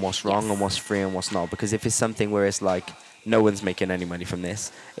right and what's wrong and what's free and what's not. Because if it's something where it's like no one's making any money from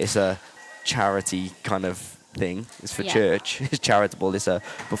this, it's a charity kind of thing. It's for church. It's charitable. It's a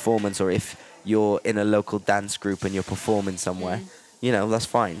performance. Or if you're in a local dance group and you're performing somewhere. You know, that's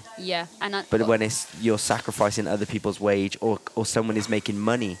fine. Yeah. But when you're sacrificing other people's wage, or someone is making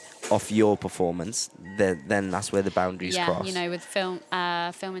money off your performance, then that's where the boundaries cross. You know, with films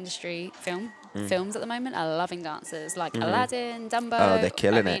at the moment are loving dancers like Aladdin, Dumbo. Oh, they're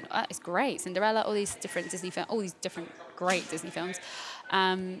killing it. It's great. Cinderella, all these different Disney films, all these different great Disney films.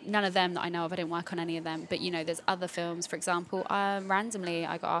 None of them that I know of. I didn't work on any of them. But, you know, there's other films. For example, randomly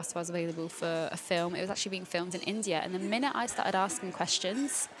I got asked if I was available for a film. It was actually being filmed in India. And the minute I started asking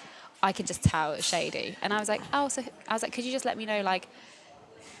questions, I could just tell it was shady. And I was like, could you just let me know, like,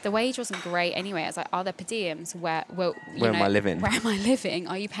 the wage wasn't great anyway. I was like, are there per diems? Where am I living? Where am I living?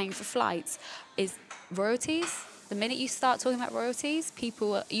 Are you paying for flights? Is royalties? The minute you start talking about royalties,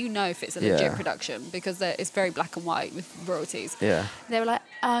 people, you know if it's a legit production, because it's very black and white with royalties. Yeah. They were like,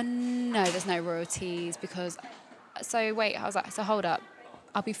 oh, no, there's no royalties because... So, wait, I was like, so hold up.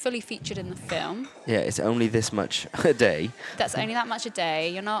 I'll be fully featured in the film. Yeah, it's only this much a day. That's only that much a day.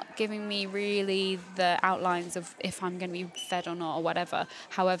 You're not giving me really the outlines of if I'm going to be fed or not or whatever.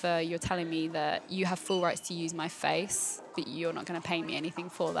 However, you're telling me that you have full rights to use my face, but you're not going to pay me anything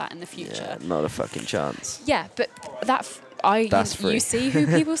for that in the future. Yeah, not a fucking chance. Yeah, but That's free. You see who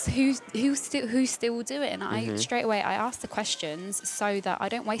people who still do it, and I straight away I ask the questions so that I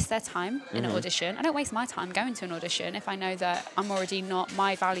don't waste their time in an audition. I don't waste my time going to an audition if I know that I'm already not,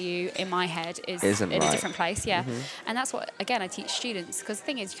 my value in my head isn't in a different place. Yeah, and that's what again I teach students, because the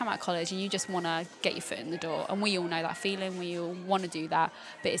thing is, you come out of college and you just want to get your foot in the door, and we all know that feeling. We all want to do that,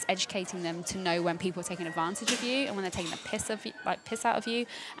 but it's educating them to know when people are taking advantage of you and when they're taking the piss out of you,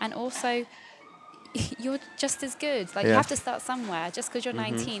 and also. You're just as good. Like, you have to start somewhere. Just because you're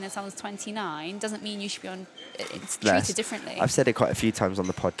 19 and someone's 29 doesn't mean you should be it's treated differently. I've said it quite a few times on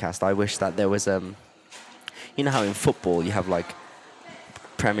the podcast. I wish that there was, you know how in football you have like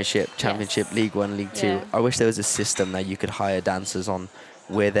Premiership, Championship, League One, League Two. Yeah. I wish there was a system that you could hire dancers on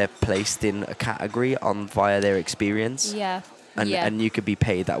where they're placed in a category via their experience. Yeah. And you could be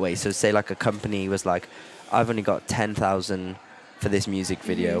paid that way. So say like a company was like, I've only got 10,000 for this music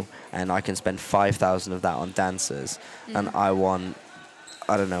video, and I can spend 5,000 of that on dancers, and I want,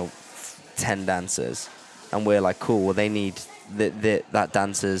 I don't know, 10 dancers, and we're like, cool, well, they need that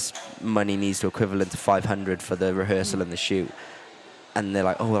dancer's money needs to equivalent to 500 for the rehearsal and the shoot, and they're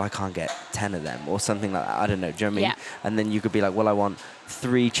like, oh, well, I can't get 10 of them or something like that. I don't know, do you know what I mean? And then you could be like, well, I want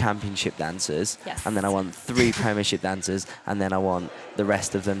 3 championship dancers, and then I want 3 premiership dancers, and then I want the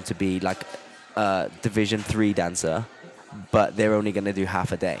rest of them to be like Division 3 dancer, but they're only going to do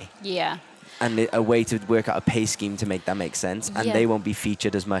half a day. Yeah. And a way to work out a pay scheme to make that make sense. And they won't be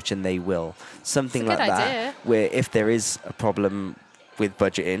featured as much, and they will. Something like that. Idea. Where if there is a problem with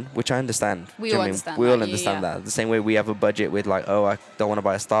budgeting, which I understand. We all understand that. We all understand that. The same way we have a budget with like, oh, I don't want to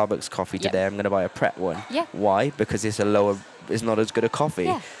buy a Starbucks coffee today. I'm going to buy a Pret one. Yeah. Why? Because it's not as good a coffee.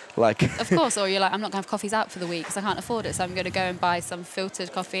 Yeah. Like of course, or you're like, I'm not going to have coffees out for the week because I can't afford it, so I'm going to go and buy some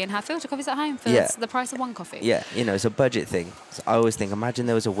filtered coffee and have filtered coffees at home for the price of one coffee. Yeah, you know, it's a budget thing. So I always think, imagine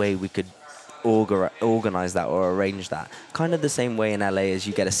there was a way we could organize that or arrange that. Kind of the same way in LA as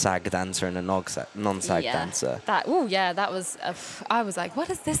you get a SAG dancer and a non-SAG dancer. That was, I was like, what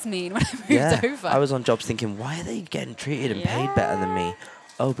does this mean when I moved over? I was on jobs thinking, why are they getting treated and paid better than me?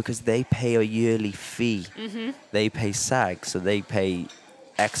 oh, because they pay a yearly fee. They pay SAG, so they pay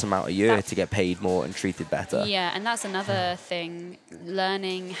X amount a year to get paid more and treated better. Yeah, and that's another thing,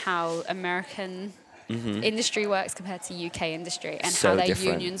 learning how American industry works compared to UK industry, and So how their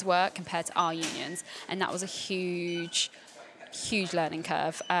different. unions work compared to our unions. And that was a huge learning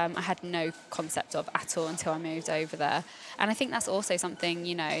curve. I had no concept of at all until I moved over there. And I think that's also something,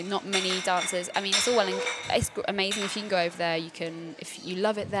 you know, not many dancers, I mean, it's all well and it's amazing if you can go over there, if you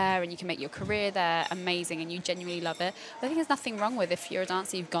love it there and you can make your career there, amazing, and you genuinely love it. But I think there's nothing wrong with, if you're a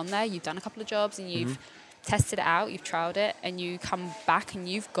dancer, you've gone there, you've done a couple of jobs and you've tested it out, you've trialed it, and you come back and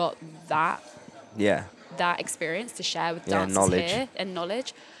you've got that Yeah. experience to share with Yeah, dancers knowledge. here, and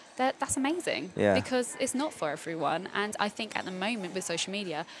knowledge. That's amazing, Yeah. because it's not for everyone. And I think at the moment with social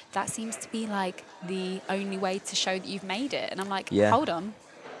media, that seems to be like the only way to show that you've made it. And I'm like, Yeah. hold on,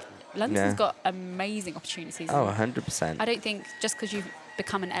 London's Yeah. got amazing opportunities. Oh, And 100%. I don't think just because you've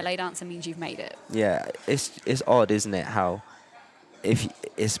become an LA dancer means you've made it. Yeah, it's odd, isn't it? How if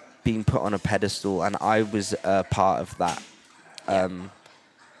it's being put on a pedestal, and I was a part of that. Yeah.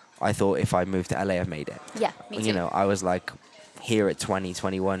 I thought if I moved to LA, I've made it. Yeah, me too. You know, I was like here at 20,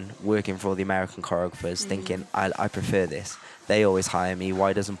 21, working for all the American choreographers, thinking I prefer this. They always hire me.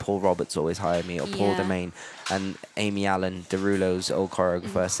 Why doesn't Paul Roberts always hire me, or Paul Yeah. Domain? And Amy Allen, Derulo's old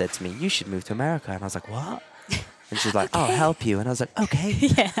choreographer, said to me, "You should move to America." And I was like, "What?" And she's like, "I'll help you." And I was like, "Okay."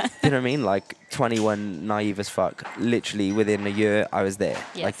 Yeah. You know what I mean? Like 21, naive as fuck. Literally within a year, I was there.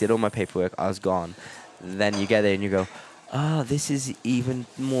 Yes. Like did all my paperwork. I was gone. Then you get there and you go, "Ah, this is even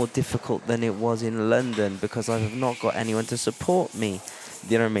more difficult than it was in London because I have not got anyone to support me."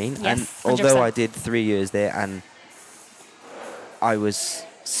 Do you know what I mean? Yes, And although 100%. I did 3 years there and I was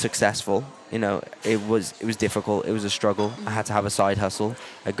successful, you know, it was difficult. It was a struggle. I had to have a side hustle.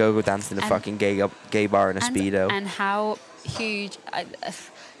 I go dance in a And- fucking gay bar in a Speedo. And how huge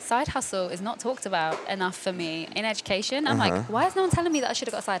side hustle is not talked about enough for me in education. I'm like, why is no one telling me that I should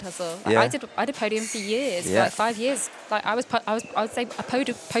have got a side hustle? Like, Uh-huh. Yeah. I did podium for years, for Yeah. like 5 years. Like I would say a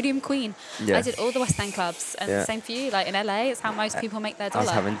podium queen. Yeah. I did all the West End clubs, and Yeah. same for you. Like in LA, it's how most people make their I was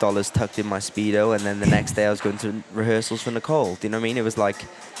dollar. having dollars tucked in my Speedo, and then the next day I was going to rehearsals for Nicole. Do you know what I mean? It was like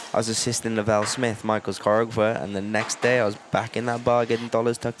I was assisting Lavelle Smith, Michael's choreographer, and the next day I was back in that bar getting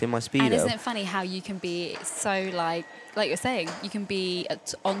dollars tucked in my Speedo. And isn't it funny how you can be so like you're saying, you can be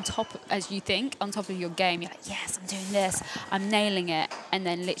on top, as you think, on top of your game. You're like, yes, I'm doing this, I'm nailing it, and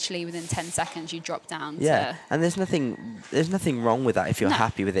then literally within 10 seconds you drop down. Yeah, To, and there's nothing wrong with that if you're No.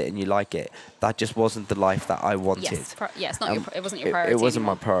 happy with it and you like it. That just wasn't the life that I wanted. Yes, it's not it wasn't your It priority. wasn't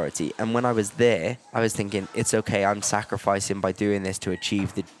my anymore. priority. And when I was there, I was thinking, it's okay, I'm sacrificing by doing this to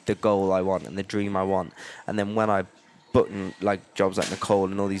achieve the goal I want and the dream I want. And then when I button like jobs like Nicole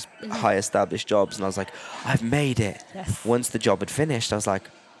and all these high established jobs, and I was like, I've made it. Yes. Once the job had finished, I was like,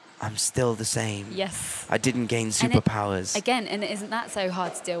 I'm still the same. Yes. I didn't gain And superpowers. Again, and isn't that so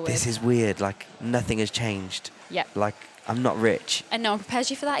hard to deal with? This is weird. Like nothing has changed. Yep. Like I'm not rich. And no one prepares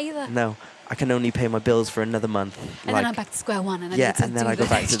you for that either. No, I can only pay my bills for another month. And then I'm back to square one, and I yeah, need to and then do I go the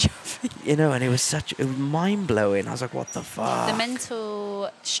back next to, job. you know, and it was mind blowing. I was like, what the fuck? The mental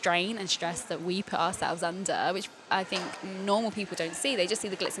strain and stress that we put ourselves under, which I think normal people don't see. They just see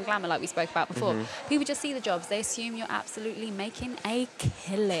the glitz and glamour, like we spoke about before. People just see the jobs. They assume you're absolutely making a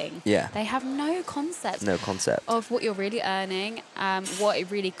killing. Yeah. They have no concept. No concept. Of what you're really earning, what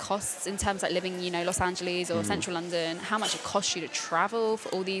it really costs in terms of like living, you know, Los Angeles or Central London, how much it costs you to travel for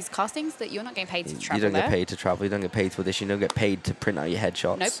all these castings that you're not getting paid to travel You don't there. get paid to travel. You don't get paid for this. You don't get paid to print out your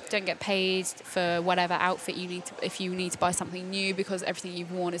headshots. Nope, don't get paid for whatever outfit you need to, if you need to buy something new because everything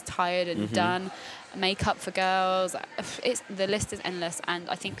you've worn is tired and done. Makeup for girls, the list is endless, and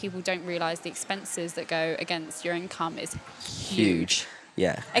I think people don't realise the expenses that go against your income is huge.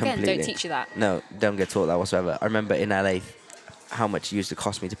 Yeah. Again, completely. don't teach you that. No, don't get taught that whatsoever. I remember in LA how much it used to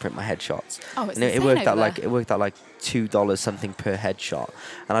cost me to print my headshots. Oh, it's And it insane worked out over like there. it worked out like $2 something per headshot,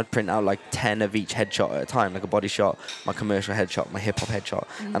 and I'd print out like 10 of each headshot at a time, like a body shot, my commercial headshot, my hip hop headshot,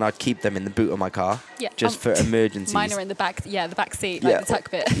 and I'd keep them in the boot of my car, Yeah, just for emergencies. Mine are in the back, the back seat, like the tuck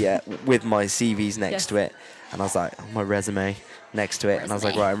bit. Yeah, with my CVs next Yes. to it, and I was like, my resume next to it, and I was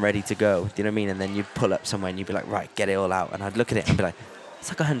like, Resume. right, I'm ready to go. Do you know what I mean? And then you pull up somewhere and you'd be like, right, get it all out, and I'd look at it and be like, it's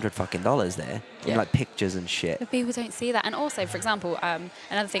like $100 fucking there, in Yeah. like pictures and shit. But people don't see that. And also, for example,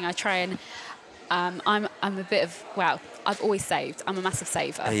 another thing I try and I'm a bit of I've always saved. I'm a massive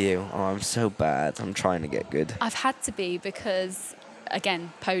saver. Are you? Oh, I'm so bad. I'm trying to get good. I've had to be because,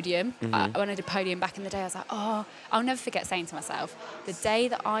 again, podium. Mm-hmm. When I did podium back in the day, I was like, oh, I'll never forget saying to myself, the day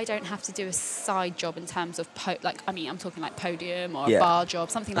that I don't have to do a side job in terms of, I'm talking like podium or Yeah. a bar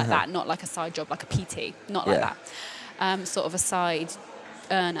job, something like Uh-huh. that, not like a side job, like a PT, not like Yeah. that. Sort of a side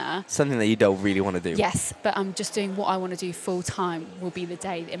earner. Something that you don't really want to do. Yes, but I'm just doing what I want to do full time will be the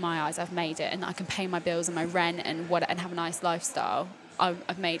day in my eyes I've made it, and I can pay my bills and my rent and have a nice lifestyle.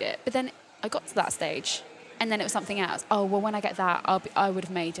 I've made it. But then I got to that stage, and then it was something else. Oh, well, when I get that, I would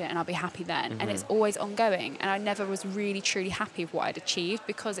have made it, and I'll be happy then. And it's always ongoing. And I never was really truly happy with what I'd achieved,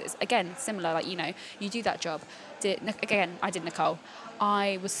 because it's, again, similar. Like, you do that job. I did Nicole.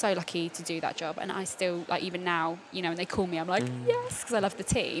 I was so lucky to do that job, and I still, like, even now, when they call me, I'm like, yes, because I love the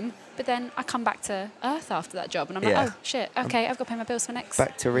team. But then I come back to earth after that job, and I'm like, oh shit, okay, I've got to pay my bills for next.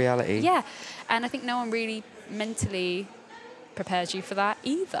 Back to reality. Yeah, and I think no one really mentally prepares you for that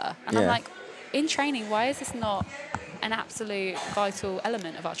either. And I'm like, in training, why is this not an absolute vital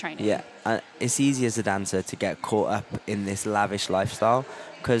element of our training? Yeah, it's easy as a dancer to get caught up in this lavish lifestyle,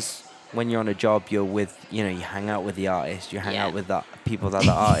 because when you're on a job, you're with, you hang out with the artist, you hang out with the people that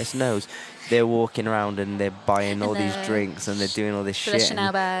the artist knows. They're walking around and they're buying all these drinks and they're doing all this shit.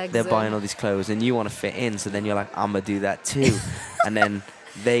 Chanel bags. They're buying all these clothes, and you want to fit in, so then you're like, I'm going to do that too. And then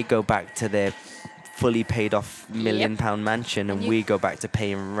they go back to their fully paid off £1 million mansion, and we go back to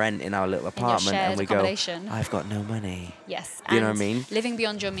paying rent in our little apartment, and we go, I've got no money. Yes. Do you know what I mean? Living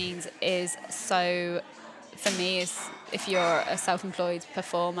beyond your means is so, for me, if you're a self-employed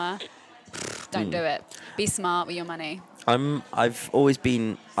performer, don't do it. Be smart with your money. I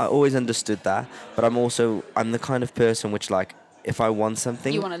always understood that, but I'm the kind of person which, like, if I want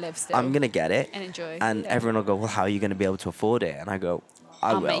something, you want to live still. I'm going to get it. And enjoy. And everyone will go, well, how are you going to be able to afford it? And I go,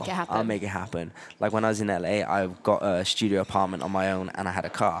 I'll make it happen. I'll make it happen. Like, when I was in LA, I got a studio apartment on my own, and I had a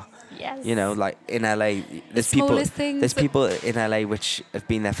car. Yes. Like, in LA, there's people in LA which have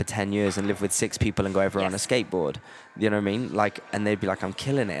been there for 10 years and live with 6 people and go everywhere on a skateboard. You know what I mean? Like, and they'd be like, I'm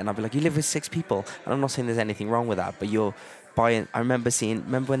killing it. And I'd be like, you live with 6 people. And I'm not saying there's anything wrong with that, but you're buying. remember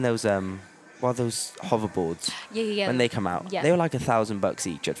when those those hoverboards, when they come out, they were like $1,000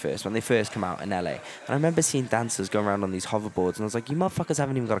 each at first when they first come out in LA. And I remember seeing dancers going around on these hoverboards, and I was like, you motherfuckers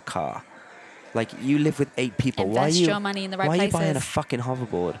haven't even got a car. Like, you live with 8 people. Invest your money in the right places. Why are you places. buying a fucking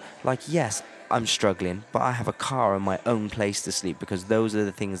hoverboard? Like, yes, I'm struggling, but I have a car and my own place to sleep, because those are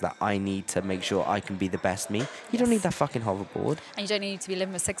the things that I need to make sure I can be the best me. You don't need that fucking hoverboard. And you don't need to be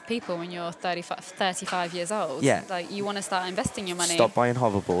living with 6 people when you're 35 years old. Yeah. Like, you want to start investing your money. Stop buying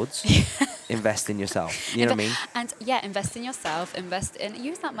hoverboards. Invest in yourself. You know what I mean? And invest in yourself.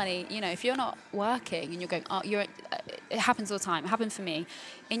 Use that money. If you're not working and you're going, it happens all the time. It happened for me.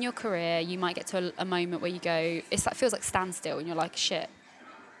 In your career, you might get to a moment where you go, feels like standstill, and you're like, shit,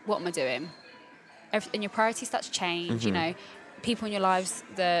 what am I doing? And your priorities start to change. People in your lives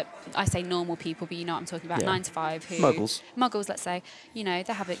that I say normal people, but you know what I'm talking about, 9 to 5 who muggles, let's say, they're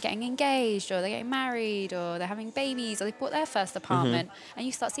getting engaged, or they're getting married, or they're having babies, or they bought their first apartment, and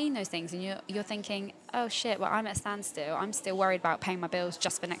you start seeing those things, and you're thinking, oh shit, well, I'm at a standstill. I'm still worried about paying my bills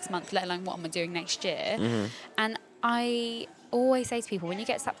just for next month, let alone what am I doing next year. And I always say to people, when you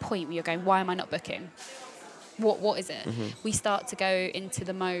get to that point where you're going, why am I not booking? What is it? We start to go into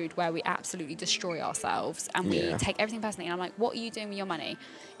the mode where we absolutely destroy ourselves, and we take everything personally. And I'm like, what are you doing with your money?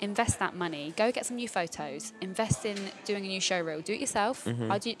 Invest that money. Go get some new photos. Invest in doing a new show reel. Do it yourself.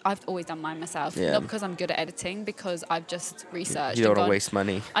 I've always done mine myself. Not because I'm good at editing, because I've just researched. You don't want to waste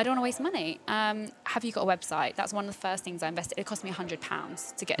money. I don't want to waste money. Have you got a website? That's one of the first things I invested. It cost me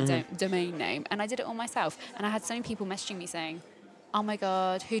 £100 to get a domain name, and I did it all myself. And I had so many people messaging me saying, oh my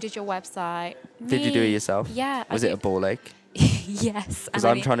God, who did your website? Did you do it yourself? Yeah. Was it a ball ache? Yes. Because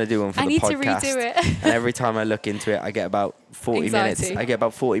I'm trying to do one for the podcast. I need to redo it. And every time I look into it, I get about 40 minutes. I get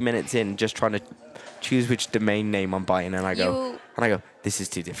about 40 minutes in just trying to choose which domain name I'm buying, and I go, this is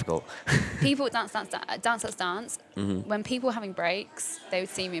too difficult. People dance. When people were having breaks, they would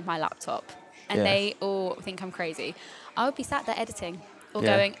see me with my laptop, and they all think I'm crazy. I would be sat there editing or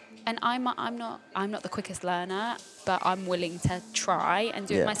going. And I'm not the quickest learner, but I'm willing to try and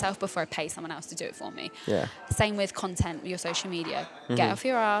do it myself before I pay someone else to do it for me. Yeah. Same with content with your social media. Get off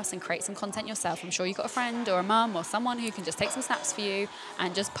your ass and create some content yourself. I'm sure you've got a friend or a mum or someone who can just take some snaps for you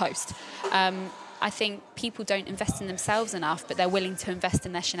and just post. I think people don't invest in themselves enough, but they're willing to invest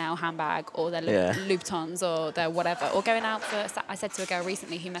in their Chanel handbag or their Louboutins or their whatever. Or going out for, I said to a girl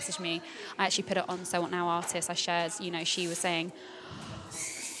recently who messaged me, I actually put it on So What Now Artists. I shared, she was saying,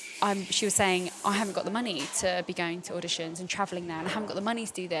 I haven't got the money to be going to auditions and travelling there, and I haven't got the money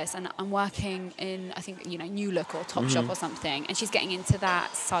to do this, and I'm working in, I think, New Look or Topshop or something, and she's getting into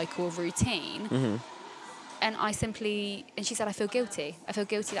that cycle of routine. And she said, I feel guilty. I feel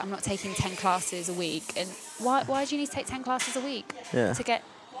guilty that I'm not taking 10 classes a week. And why do you need to take 10 classes a week to get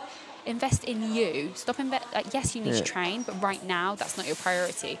invest in you. Stop like, yes, you need to train, but right now that's not your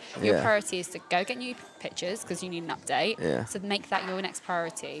priority. Your priority is to go get new pictures because you need an update. Yeah. So make that your next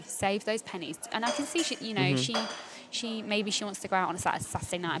priority. Save those pennies. And I can see she maybe she wants to go out on a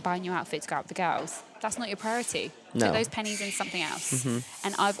Saturday night and buy a new outfit to go out with the girls. That's not your priority. No. Put those pennies in something else.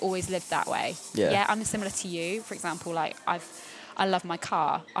 And I've always lived that way. Yeah. I'm similar to you. For example, like I love my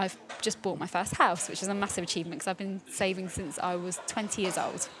car. I've just bought my first house, which is a massive achievement because I've been saving since I was 20 years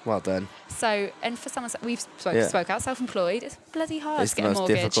old. Well done. So, and for someone, we've spoke out, self-employed, it's bloody hard It's to the get a most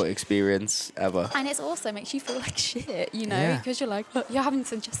mortgage. difficult experience ever. And it also makes you feel like shit, you know, because you're like, look, you're having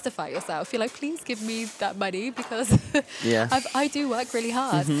to justify yourself. You're like, please give me that money because I do work really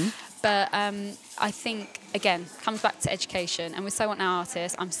hard. But I think, again, comes back to education. And with So What Now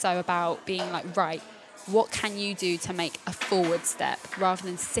artists, I'm so about being like, right, what can you do to make a forward step rather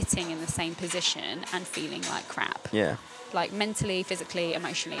than sitting in the same position and feeling like crap? Yeah. Like mentally, physically,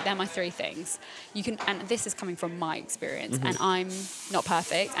 emotionally. They're my three things. You can, and this is coming from my experience. And I'm not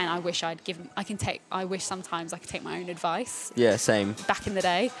perfect, and I wish I wish sometimes I could take my own advice. Yeah, same. Back in the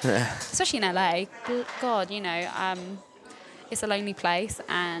day, especially in LA. God, you know, it's a lonely place,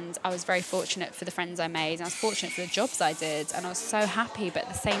 and I was very fortunate for the friends I made, and I was fortunate for the jobs I did, and I was so happy. But at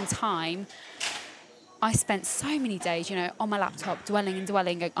the same time, I spent so many days, you know, on my laptop, dwelling,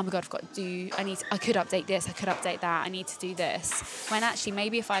 going, oh my God, I could update this, I could update that, I need to do this. When actually,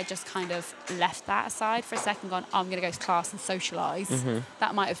 maybe if I just kind of left that aside for a second, gone, oh, I'm going to go to class and socialise,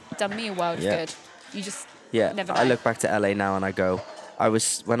 that might have done me a world of good. You just never know. I look back to LA now and I go,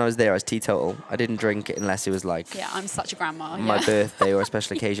 when I was there, I was teetotal. I didn't drink unless it was like... Yeah, I'm such a grandma. My birthday or a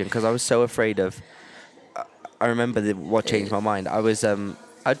special occasion, because I was so afraid of... I remember what changed my mind.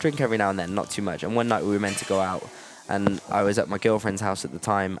 I'd drink every now and then, not too much. And one night we were meant to go out, and I was at my girlfriend's house at the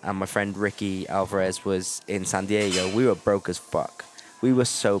time, and my friend Ricky Alvarez was in San Diego. We were broke as fuck. We were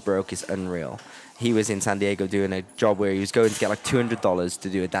so broke, it's unreal. He was in San Diego doing a job where he was going to get like $200 to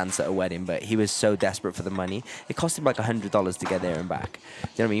do a dance at a wedding, but he was so desperate for the money. It cost him like $100 to get there and back. Do you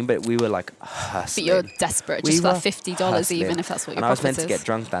know what I mean? But we were like hustling. But you're desperate, just for $50 hustling. Even if that's what your profit is. And I was meant is. to get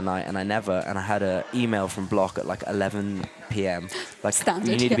drunk that night, and I had an email from Block at like 11 p.m. Like, Standard,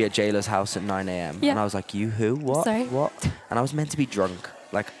 you need to be at Jayla's house at 9 a.m. Yeah. And I was like, you who? What? Sorry? What? And I was meant to be drunk.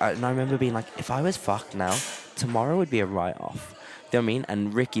 And I remember being like, if I was fucked now, tomorrow would be a write-off. Do you know what I mean?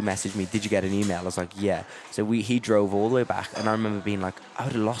 And Ricky messaged me, did you get an email? I was like, yeah. So he drove all the way back, and I remember being like, I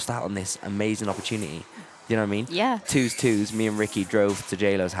would have lost out on this amazing opportunity. You know what I mean? Yeah. Twos. Me and Ricky drove to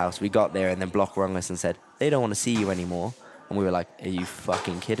J-Lo's house. We got there, and then Block rung us and said, they don't want to see you anymore. And we were like, are you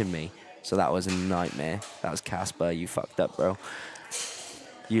fucking kidding me? So that was a nightmare. That was Casper. You fucked up, bro.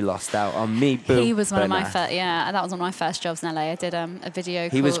 You lost out on me, boo. He was one of my first. Yeah, that was one of my first jobs in LA. I did a video.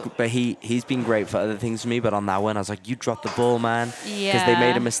 He's been great for other things for me, but on that one, I was like, you dropped the ball, man. Yeah. Because they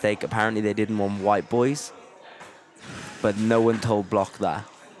made a mistake. Apparently, they didn't want white boys, but no one told Block that.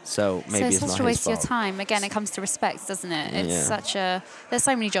 So maybe it's not his fault. So it's such a waste of your time. Again, it comes to respect, doesn't it? It's there's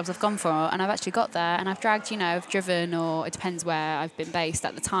so many jobs I've gone for, and I've actually got there, and I've dragged, I've driven, or it depends where I've been based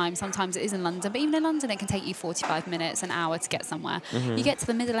at the time. Sometimes it is in London, but even in London, it can take you 45 minutes, an hour to get somewhere. You get to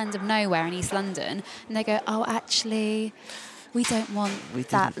the middle end of nowhere in East London, and they go, oh, actually, we don't want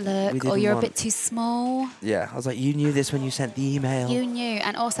that look, or you're a bit too small. Yeah, I was like, you knew this when you sent the email. You knew,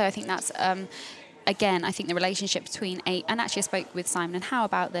 and also I think that's... Again, I think the relationship between and actually I spoke with Simon and Howe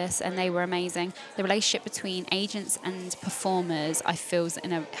about this, and they were amazing. The relationship between agents and performers, I feel,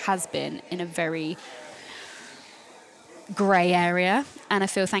 has been in a very grey area, and I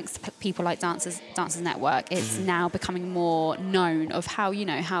feel thanks to people like Dancers Network, it's now becoming more known of how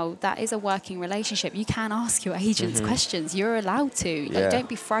how that is a working relationship. You can ask your agents questions. You're allowed to. Don't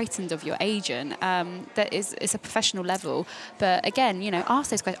be frightened of your agent. It's a professional level. But again, ask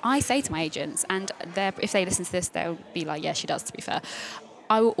those questions. I say to my agents, and if they listen to this, they'll be like, yeah, she does, to be fair.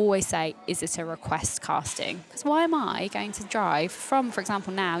 I will always say, is it a request casting? Because why am I going to drive from, for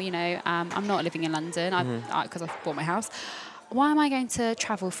example, now, I'm not living in London because I've bought my house. Why am I going to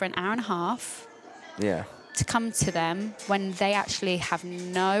travel for an hour and a half to come to them when they actually have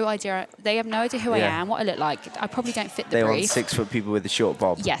no idea? They have no idea who I am, what I look like. I probably don't fit the brief. They want 6-foot people with a short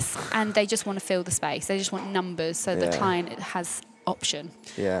bob. Yes, and they just want to fill the space. They just want numbers so the client has option.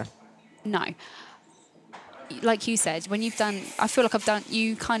 Yeah. No. Like you said, when I feel like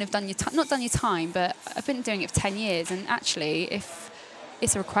you kind of done your time, not done your time, but I've been doing it for 10 years. And actually, if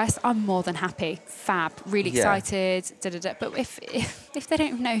it's a request, I'm more than happy. Fab, really excited. But if they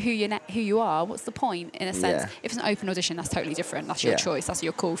don't know who you are, what's the point, in a sense? If it's an open audition, that's totally different. That's your choice. That's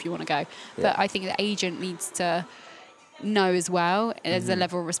your call if you want to go. But I think the agent needs to know as well. There's a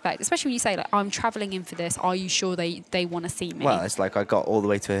level of respect, especially when you say, like, I'm traveling in for this. Are you sure they want to see me? Well, it's like I got all the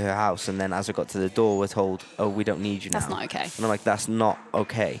way to her house, and then as I got to the door, we're told, "Oh, we don't need you now." That's not okay. And I'm like, "That's not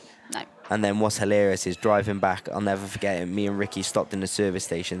okay." No. And then what's hilarious is driving back, I'll never forget it. Me and Ricky stopped in the service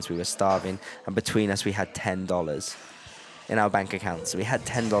stations. We were starving, and between us, we had $10 in our bank accounts. So we had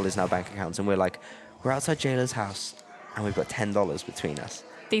 $10 in our bank accounts, and we're like, we're outside Jayla's house, and we've got $10 between us.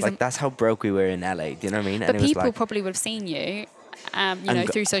 That's how broke we were in LA. Do you know what I mean? But and it was people like, probably would have seen you,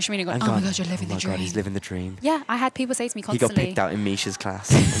 through social media, and going, "Oh my God, you're living the oh my dream." God, he's living the dream. Yeah, I had people say to me He constantly. got picked out in Misha's class.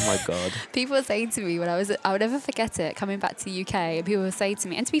 Oh my God. People were saying to me when I would never forget it, coming back to the UK, and people would say to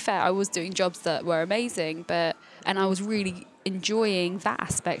me, and to be fair, I was doing jobs that were amazing, and I was really enjoying that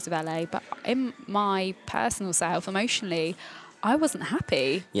aspect of LA, but in my personal self, emotionally, I wasn't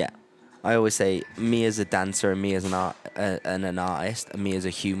happy. Yeah. I always say me as a dancer and me as an artist and me as a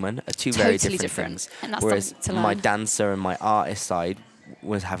human are two very Totally different things. And that's Whereas something to my learn. dancer and my artist side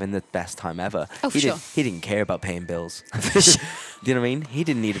was having the best time ever. Oh, for sure. He didn't care about paying bills. Do you know what I mean? He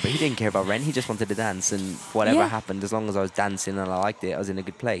didn't care about rent. He just wanted to dance, and whatever Yeah. happened, as long as I was dancing and I liked it, I was in a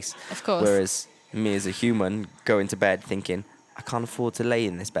good place. Of course. Whereas me as a human going to bed thinking, I can't afford to lay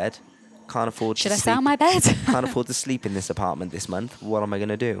in this bed. Can't afford Should to I sleep. stay on my bed? Can't afford to sleep in this apartment this month. What am I going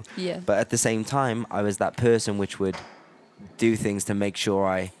to do? Yeah. But at the same time, I was that person which would do things to make sure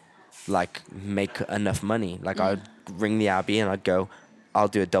I make enough money. Like I'd ring the Abbey and I'd go, I'll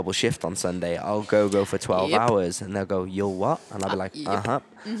do a double shift on Sunday. I'll go for 12 Yep. hours. And they'll go, you'll what? And I'll be like, Yep. uh-huh.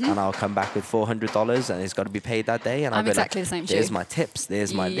 And I'll come back with $400 and it's got to be paid that day. And I'll I'm be exactly like, the same there's too. my tips.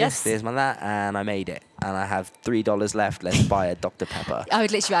 There's my Yes. this. There's my that. And I made it. And I have $3 left. Let's buy a Dr. Pepper. I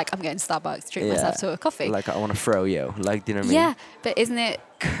would literally be like, I'm going to Starbucks, treat myself to a coffee. Like I want to throw you. Like, do you know what I mean? Yeah, but isn't it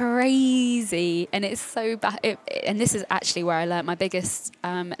crazy? And it's so bad. And this is actually where I learned my biggest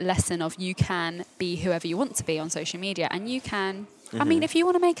lesson of you can be whoever you want to be on social media. And you can, I mean, if you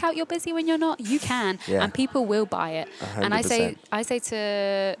want to make out you're busy when you're not, you can. Yeah. And people will buy it. 100%. And I say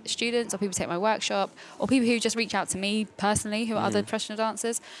to students or people who take my workshop or people who just reach out to me personally who are other professional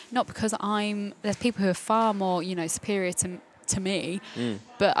dancers, not because there's people who are far more, superior to me,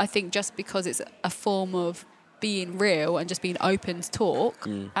 but I think just because it's a form of being real and just being open to talk,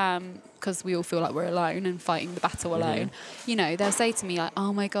 because we all feel like we're alone and fighting the battle alone. They'll say to me like,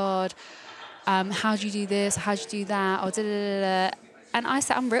 "Oh my God, how do you do this? How do you do that?" Or da da da da. And I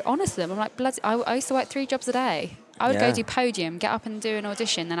said, I'm real honest with them. I'm like, bloody, I used to work 3 jobs a day. I would go do podium, get up and do an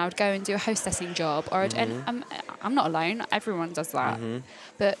audition, then I would go and do a hostessing job. And I'm not alone. Everyone does that.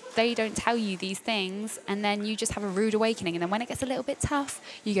 But they don't tell you these things, and then you just have a rude awakening. And then when it gets a little bit tough,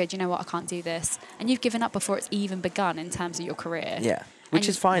 you go, do you know what? I can't do this. And you've given up before it's even begun in terms of your career. Yeah. Which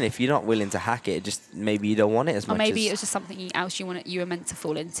is fine if you're not willing to hack it. Just maybe you don't want it as much. Or maybe it was just something else you were meant to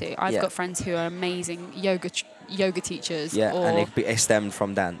fall into. I've got friends who are amazing yoga teachers. Yeah, and it stemmed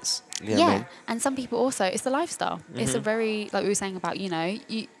from dance. You know what I mean? And some people also, it's the lifestyle. It's a very, like we were saying about,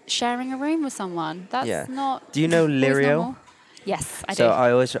 you sharing a room with someone. That's not. Do you know always Lirio? normal. Yes, I do.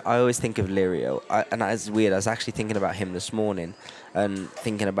 So I always think of Lirio, and that's weird. I was actually thinking about him this morning, and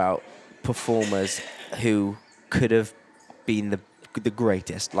thinking about performers who could have been the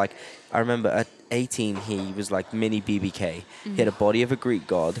greatest. Like I remember at 18, he was like mini BBK. He had a body of a Greek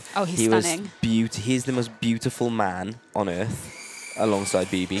god. Oh, he's he stunning. He's the most beautiful man on earth, alongside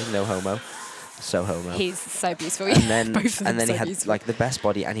BB. No homo. So homo. He's so beautiful. And then Both of them he so had beautiful. like the best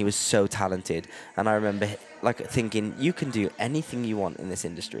body, and he was so talented. And I remember like thinking, you can do anything you want in this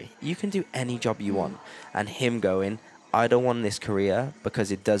industry. You can do any job you want. And him going, I don't want this career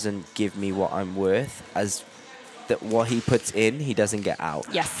because it doesn't give me what I'm worth, as that what he puts in, he doesn't get out.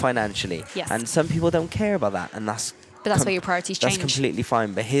 Yes. Financially. Yes. And some people don't care about that, and that's where your priorities change. That's completely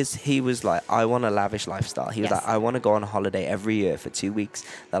fine. But he was like, I want a lavish lifestyle. He was Yes. like, I want to go on a holiday every year for 2 weeks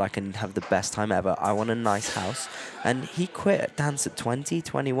that I can have the best time ever. I want a nice house. And he quit dance at 20,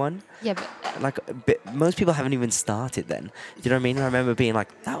 21. Yeah, but Most people haven't even started then. Do you know what I mean? I remember being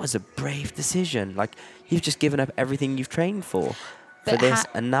like, that was a brave decision. Like, you've just given up everything you've trained for this.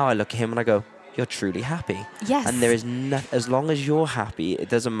 And now I look at him and I go, you're truly happy. Yes. And there is as long as you're happy, it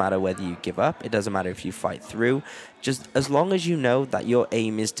doesn't matter whether you give up. It doesn't matter if you fight through. Just as long as you know that your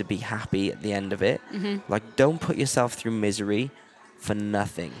aim is to be happy at the end of it, like don't put yourself through misery for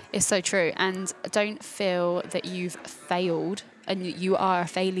nothing. It's so true. And don't feel that you've failed and you are a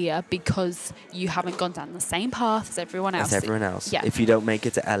failure because you haven't gone down the same path as everyone else. Yeah. If you don't make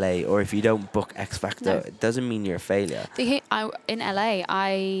it to LA or if you don't book X Factor, it doesn't mean you're a failure. In LA,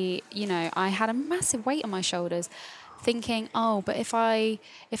 I had a massive weight on my shoulders. thinking, oh, but if I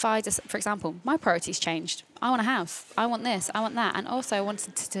just, for example, my priorities changed. I want a house. I want this. I want that. And also, I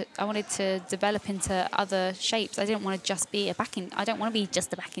wanted to develop into other shapes. I didn't want to just be I don't want to be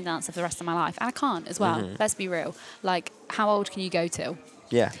just a backing dancer for the rest of my life, and I can't as well. Let's be real. Like, how old can you go till?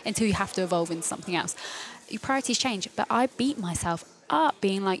 Yeah. Until you have to evolve into something else. Your priorities change. But I beat myself up,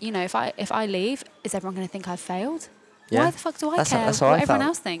 being like, if I leave, is everyone going to think I've failed? Yeah. Why the fuck do I care That's what how I everyone felt.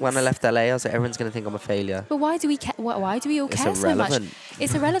 else thinks? When I left LA, I was like, everyone's going to think I'm a failure. But why do we care? Why do we all care so much?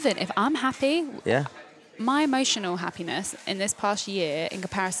 It's irrelevant. If I'm happy, Yeah. my emotional happiness in this past year, in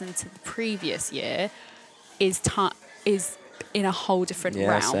comparison to the previous year, is in a whole different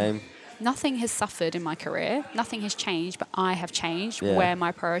realm. Same. Nothing has suffered in my career. Nothing has changed, but I have changed Yeah. where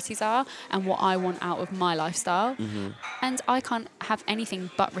my priorities are and what I want out of my lifestyle. And I can't have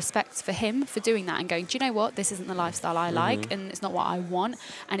anything but respect for him for doing that and going, do you know what? This isn't the lifestyle I like, and it's not what I want,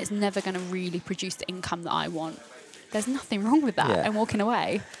 and it's never going to really produce the income that I want. There's nothing wrong with that. Yeah. And walking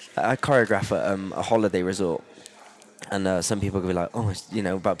away. I choreograph at a holiday resort. And some people could be like, oh, it's,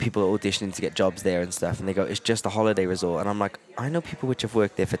 about people auditioning to get jobs there and stuff. And they go, it's just a holiday resort. And I'm like, I know people which have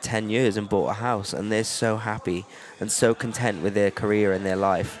worked there for 10 years and bought a house. And they're so happy and so content with their career and their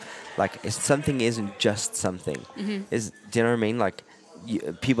life. Like, something isn't just something. Do you know what I mean? Like,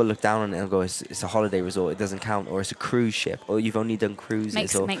 people look down on it and go, it's a holiday resort. It doesn't count. Or it's a cruise ship. Or you've only done cruises.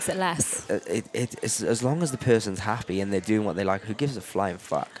 Makes it less. It's as long as the person's happy and they're doing what they like, who gives a flying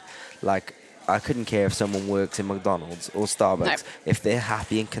fuck? Like, I couldn't care if someone works in McDonald's or Starbucks. No. If they're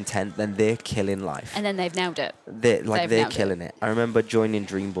happy and content, then they're killing life. And then they've nailed it. They're killing it. I remember joining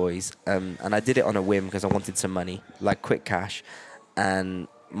Dream Boys, and I did it on a whim because I wanted some money, like quick cash. And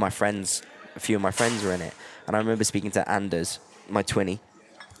a few of my friends were in it. And I remember speaking to Anders, my twinnie,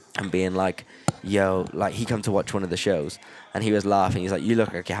 and being like, yo, like, he come to watch one of the shows and he was laughing. He's like, you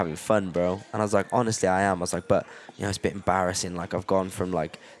look like you're having fun, bro. And I was like, honestly, I am. I was like, but, it's a bit embarrassing. Like, I've gone from,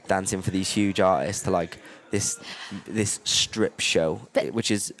 like, dancing for these huge artists to, like, this strip show, which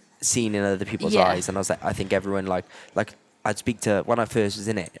is seen in other people's eyes. And I was like, I think everyone, like, I'd speak to, when I first was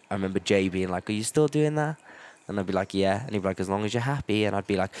in it, I remember Jay being like, are you still doing that? And I'd be like, yeah. And he'd be like, as long as you're happy. And I'd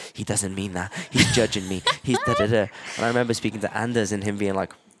be like, he doesn't mean that. He's judging me. He's da-da-da. And I remember speaking to Anders and him being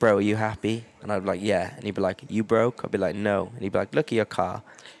like, bro, are you happy? And I'd be like, yeah. And he'd be like, you broke? I'd be like, no. And he'd be like, look at your car.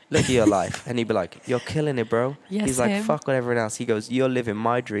 Look at your life. And he'd be like, you're killing it, bro. Yes, he's like, fuck what everyone else. He goes, you're living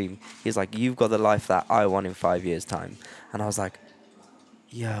my dream. He's like, you've got the life that I want in 5 years' time. And I was like,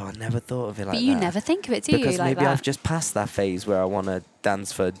 yo, I never thought of it like that. But you never think of it, do you? Because like maybe that? I've just passed that phase where I want to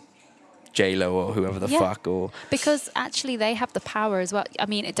dance for J-Lo or whoever the fuck. Or because actually they have the power as well. I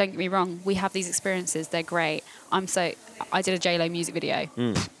mean, don't get me wrong, we have these experiences, they're great. I did a J-Lo music video,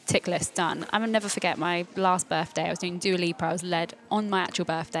 tick list done. I will never forget my last birthday. I was doing Dua Lipa. I was led on my actual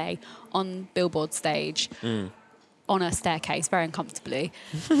birthday on Billboard stage on a staircase very uncomfortably,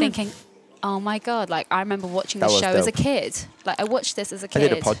 thinking, oh my God, like I remember watching the show as a kid. Like I watched this as a kid. I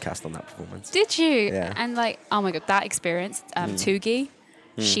did a podcast on that performance. Did you? Yeah. And like, oh my God, that experience, Toogie,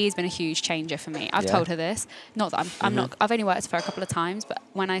 she's been a huge changer for me. I've told her this. Not that I'm not, I've only worked with her a couple of times, but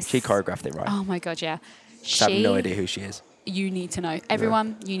when she choreographed it right. Oh my God, yeah. I have no idea who she is. You need to know.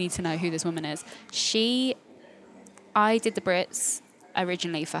 Everyone, you need to know who this woman is. I did the Brits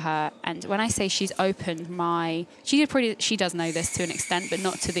originally for her, and when I say she's opened she does know this to an extent, but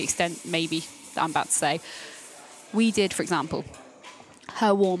not to the extent maybe that I'm about to say. We did, for example,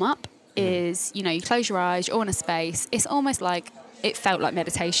 her warm-up is, you close your eyes, you're all in a space. It's almost like, it felt like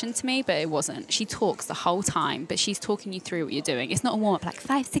meditation to me, but it wasn't. She talks the whole time, but she's talking you through what you're doing. It's not a warm-up like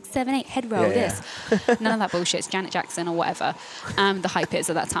 5, 6, 7, 8, head roll, this. None of that bullshit. It's Janet Jackson or whatever, the hype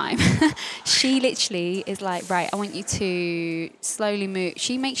is at that time. She literally is like, right, I want you to slowly move.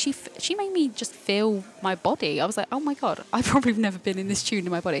 She made me just feel my body. I was like, oh my God, I probably have never been in this tune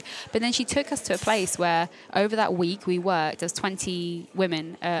in my body. But then she took us to a place where over that week we worked as 20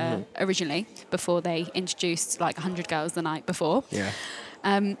 women originally, before they introduced like 100 girls the night before. Yeah.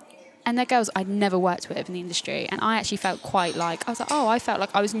 And they're girls I'd never worked with in the industry. And I actually felt quite like, I was like, I felt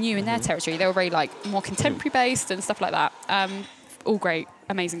like I was new in their territory. They were very like more contemporary based and stuff like that. All great,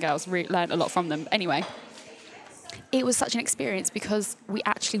 amazing girls, learned a lot from them. Anyway, it was such an experience because we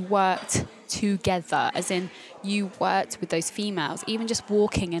actually worked together, as in you worked with those females, even just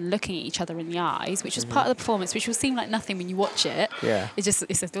walking and looking at each other in the eyes, which was part of the performance, which will seem like nothing when you watch it. Yeah. It's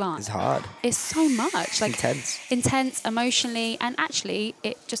a glance. It's hard. It's so much. Like intense emotionally, and actually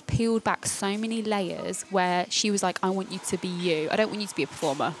it just peeled back so many layers where she was like, I want you to be you. I don't want you to be a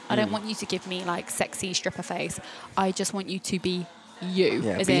performer. I don't want you to give me like sexy stripper face. I just want you to be you.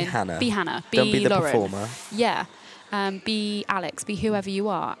 Yeah, as be in, Hannah. Be Hannah. Be Don't be the Lauren. performer. Yeah. Be Alex, be whoever you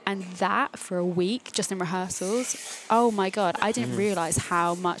are. And that for a week, just in rehearsals, oh my God, I didn't realise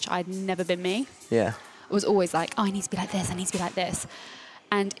how much I'd never been me. Yeah. It was always like, oh, I need to be like this, I need to be like this.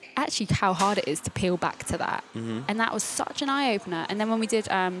 And actually how hard it is to peel back to that. And that was such an eye-opener. And then when we did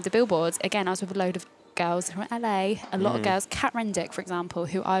the billboards, again, I was with a load of girls from LA, a lot of girls. Kat Rendick, for example,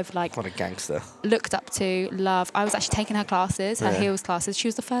 who I've like What a gangster. looked up to, love. I was actually taking her classes, her heels classes. She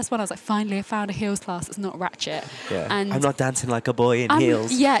was the first one. I was like, finally, I found a heels class that's not ratchet. Yeah. And I'm not dancing like a boy in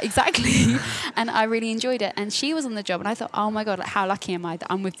heels. yeah, exactly. And I really enjoyed it. And she was on the job, and I thought, oh my God, like, how lucky am I that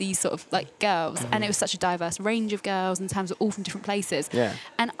I'm with these sort of like girls? And it was such a diverse range of girls in terms of all from different places. Yeah.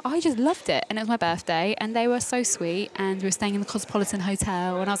 And I just loved it. And it was my birthday, and they were so sweet. And we were staying in the Cosmopolitan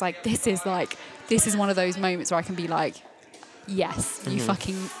Hotel, and I was like, this is one of those moments where I can be like, yes, you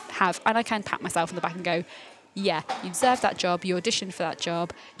fucking have. And I can pat myself on the back and go, yeah, you deserve that job. You auditioned for that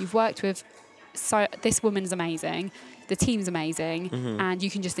job. You've worked with, so this woman's amazing. The team's amazing. And you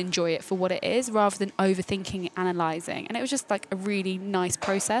can just enjoy it for what it is rather than overthinking, analysing. And it was just like a really nice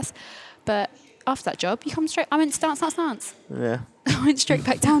process. But after that job, you come straight, I went dance. Yeah. I went straight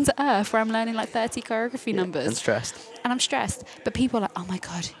back down to earth where I'm learning like 30 choreography numbers. And stressed. And I'm stressed. But people are like, oh my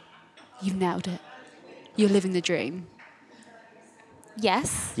God, you've nailed it. You're living the dream.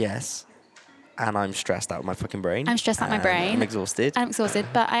 Yes. Yes. And I'm stressed out of my fucking brain. I'm stressed out of my And brain. I'm exhausted.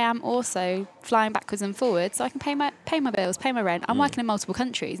 But I am also flying backwards and forwards so I can pay my bills, pay my rent. I'm working in multiple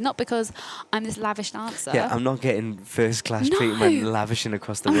countries, not because I'm this lavish dancer. Yeah, I'm not getting first class treatment lavishing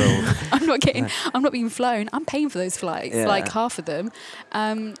across the world. I'm not being flown. I'm paying for those flights, Yeah. like half of them.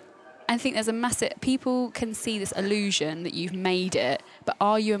 I think there's a massive, people can see this illusion that you've made it, but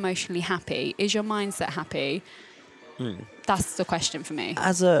are you emotionally happy? Is your mindset happy? That's the question for me.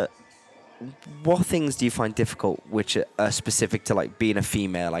 What things do you find difficult which are specific to like being a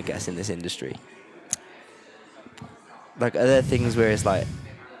female, I guess, in this industry? Like, are there things where it's like,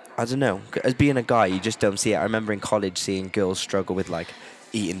 I don't know, as being a guy, you just don't see it. I remember in college seeing girls struggle with like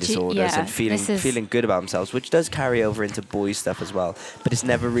eating disorders and feeling good about themselves, which does carry over into boys stuff as well. But it's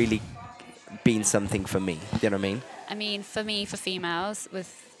never really been something for me. Do you know what I mean? I mean, for me, for females,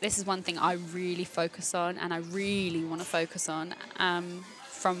 this is one thing I really focus on, and I really want to focus on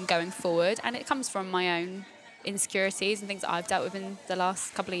from going forward. And it comes from my own insecurities and things that I've dealt with in the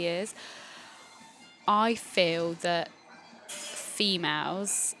last couple of years. I feel that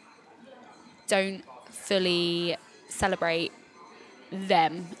females don't fully celebrate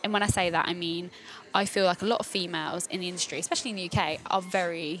them. And when I say that, I mean, I feel like a lot of females in the industry, especially in the UK, are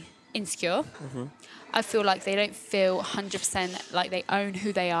very insecure. I feel like they don't feel 100% like they own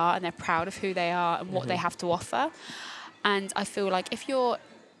who they are and they're proud of who they are and what they have to offer. And I feel like if you're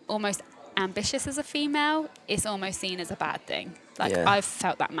almost ambitious as a female, it's almost seen as a bad thing. Like, I've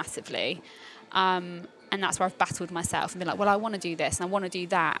felt that massively. And that's where I've battled myself and been like, well, I want to do this and I want to do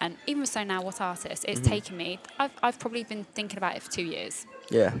that. And even so now, what artist? It's taken me, I've probably been thinking about it for 2 years.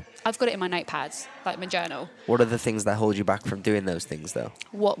 Yeah. I've got it in my notepad, like my journal. What are the things that hold you back from doing those things, though?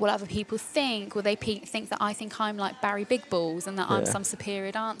 What will other people think? Will they think that I think I'm like Barry Big Balls and that I'm some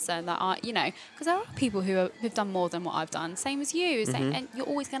superior dancer? And that because there are people who've done more than what I've done, same as you. And you're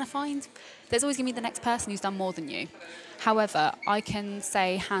always going to find, there's always going to be the next person who's done more than you. However, I can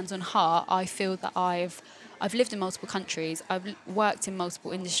say, hands on heart, I feel that I've lived in multiple countries, I've worked in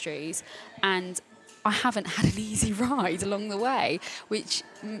multiple industries, and I haven't had an easy ride along the way, which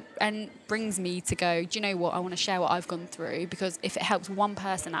brings me to go, do you know what? I want to share what I've gone through, because if it helps one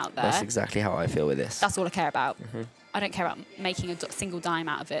person out there... That's exactly how I feel with this. That's all I care about. I don't care about making a single dime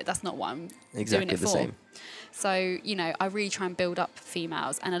out of it. That's not what I'm doing it for. Same. So, I really try and build up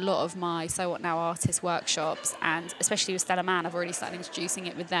females, and a lot of my So What Now artist workshops, and especially with Stella Mann, I've already started introducing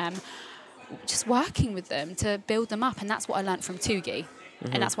it with them, just working with them to build them up. And that's what I learnt from Toogie.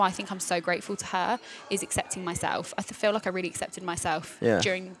 And that's why I think I'm so grateful to her, is accepting myself. I feel like I really accepted myself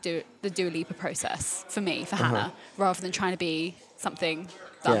during the Dua Lipa process, for me, for Hannah, rather than trying to be something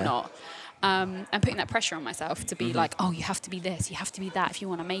that I'm not. And putting that pressure on myself to be like, oh, you have to be this, you have to be that if you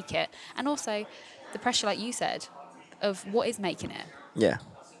want to make it. And also the pressure, like you said, of what is making it. Yeah.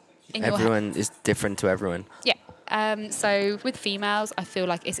 Everyone is different to everyone. Yeah. So with females, I feel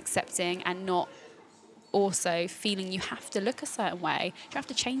like it's accepting and not also feeling you have to look a certain way. You don't have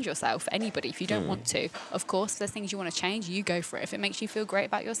to change yourself for anybody if you don't want to. Of course, if there's things you want to change, you go for it. If it makes you feel great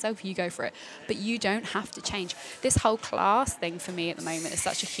about yourself, you go for it. But you don't have to change. This whole class thing for me at the moment is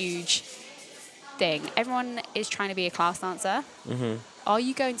such a huge thing. Everyone is trying to be a class dancer. Are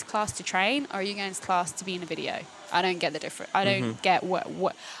you going to class to train, or are you going to class to be in a video? I don't get the difference. I don't get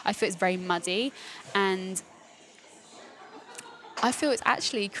what I feel it's very muddy. And I feel it's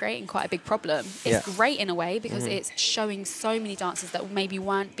actually creating quite a big problem. It's great in a way because it's showing so many dancers that maybe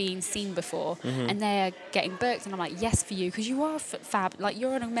weren't being seen before, and they're getting booked. And I'm like, yes, for you, because you are fab. Like,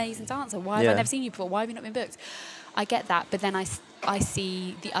 you're an amazing dancer. Why have I never seen you before? Why have you not been booked? I get that, but then I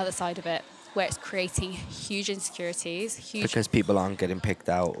see the other side of it, where it's creating huge insecurities. Because people aren't getting picked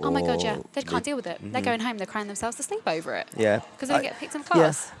out. Oh my God, yeah. They can't deal with it. They're going home, they're crying themselves to sleep over it. Yeah. Because they don't get picked in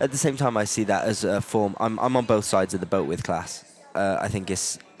class. Yeah. At the same time, I see that as a form. I'm on both sides of the boat with class. I think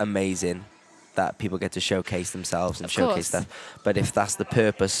it's amazing that people get to showcase themselves and Of showcase course. stuff. But if that's the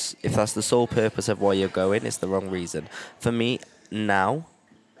purpose, if that's the sole purpose of why you're going, it's the wrong reason. For me, now,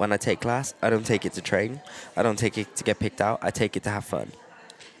 when I take class, I don't take it to train. I don't take it to get picked out. I take it to have fun.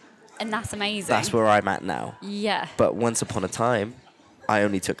 And that's amazing. That's where I'm at now. Yeah. But once upon a time, I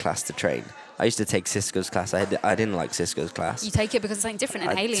only took class to train. I used to take Cisco's class. I didn't like Cisco's class. You take it because it's something different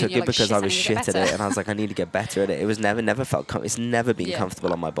and I alien. took You're it because like, I was shit at it, and I was like, I need to get better at it. It was never felt. It's never been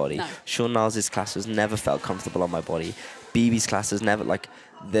comfortable on my body. No. Sean Niles' class was never felt comfortable on my body. BB's class was never like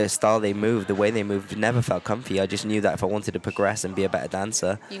the style they moved, the way they moved, never felt comfy. I just knew that if I wanted to progress and be a better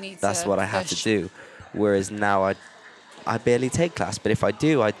dancer, that's what I had to do. Whereas now I barely take class, but if I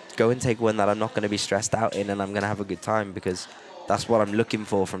do, I go and take one that I'm not going to be stressed out in, and I'm going to have a good time because that's what I'm looking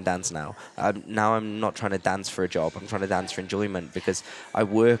for from dance now. Now I'm not trying to dance for a job. I'm trying to dance for enjoyment because I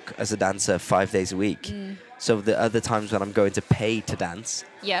work as a dancer 5 days a week. So the other times when I'm going to pay to dance,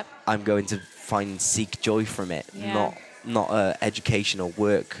 I'm going to seek joy from it, not educational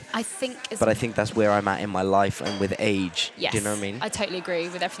work. I think that's where I'm at in my life and with age. Yes, Do you know what I mean? I totally agree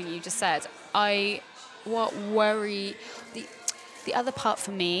with everything you just said. What worry the other part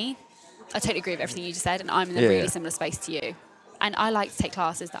for me, I totally agree with everything you just said, and I'm in a really similar space to you. And I like to take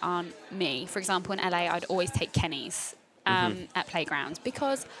classes that aren't me. For example, in LA, I'd always take Kenny's at playgrounds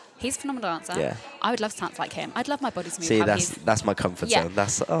because he's a phenomenal dancer. Yeah. I would love to dance like him. I'd love my body to move. See, how that's my comfort zone.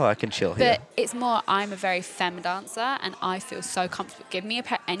 That's I can chill here. But it's more, I'm a very femme dancer, and I feel so comfortable. Give me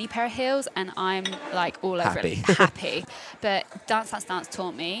any pair of heels, and I'm like all over it. Happy. But Dance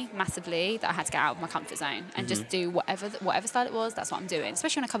taught me massively that I had to get out of my comfort zone and just do whatever style it was. That's what I'm doing.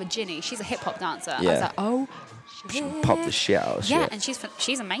 Especially when I covered Ginny. She's a hip hop dancer. I was like, oh. Pop the shit out of shit. Yeah, and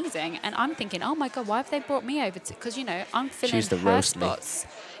she's amazing. And I'm thinking, oh my God, why have they brought me over to? Because I'm filling her spots.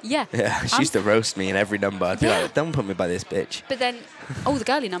 Yeah. Yeah, she used to roast me in every number. I'd be like, don't put me by this bitch. But then all the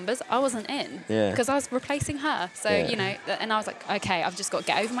girly numbers, I wasn't in. Yeah. Because I was replacing her. So, and I was like, okay, I've just got to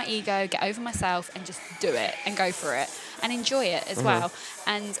get over my ego, get over myself, and just do it and go for it and enjoy it as well.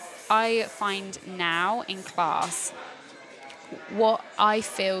 And I find now in class, what I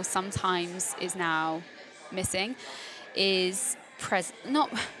feel sometimes is now missing is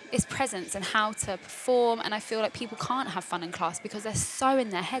presence and how to perform. And I feel like people can't have fun in class because they're so in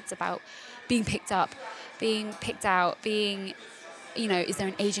their heads about being picked up, being picked out, being, is there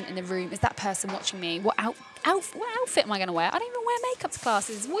an agent in the room? Is that person watching me? What outfit am I going to wear? I don't even wear makeup to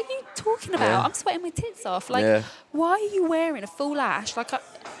classes. What are you talking about? Yeah. I'm sweating my tits off. Like, why are you wearing a full lash? Like,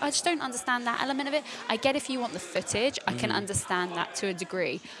 I just don't understand that element of it. I get if you want the footage, I can understand that to a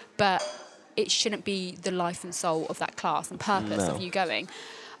degree, but it shouldn't be the life and soul of that class and purpose of you going.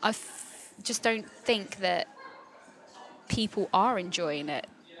 I just don't think that people are enjoying it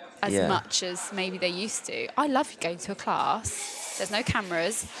as much as maybe they used to. I love going to a class. There's no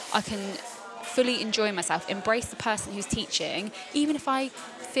cameras. I can fully enjoy myself, embrace the person who's teaching, even if I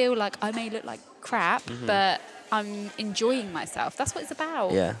feel like I may look like crap, but I'm enjoying myself. That's what it's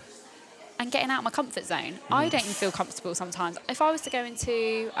about. Yeah. And getting out of my comfort zone. I don't even feel comfortable sometimes. If I was to go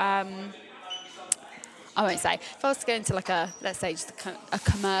into... I won't say. If I was to go into let's say just a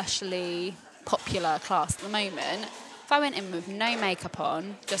commercially popular class at the moment, if I went in with no makeup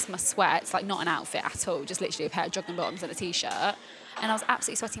on, just my sweats, like not an outfit at all, just literally a pair of jogging bottoms and a t-shirt, and I was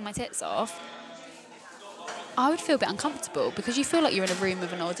absolutely sweating my tits off, I would feel a bit uncomfortable because you feel like you're in a room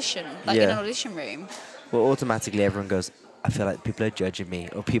with an audition, in an audition room. Well, automatically everyone goes, I feel like people are judging me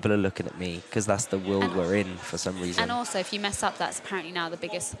or people are looking at me because that's the world we're in for some reason. And also, if you mess up, that's apparently now the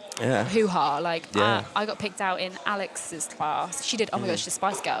biggest hoo-ha. I got picked out in Alex's class. She did, oh my gosh, the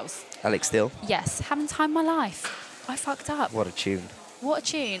Spice Girls. Alex Steele? Yes, having time of my life. I fucked up. What a tune. What a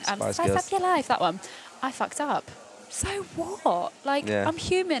tune. Spice Spice Girls. Up Your Life, that one. I fucked up. So what? I'm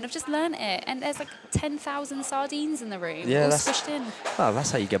human. I've just learned it. And there's 10,000 sardines in the room. Yeah, all squished in. Well,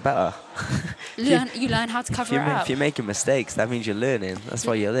 that's how you get better. You learn how to cover it up. If you're making mistakes, that means you're learning. That's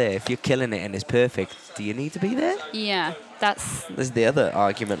why you're there. If you're killing it and it's perfect, do you need to be there? Yeah, This is the other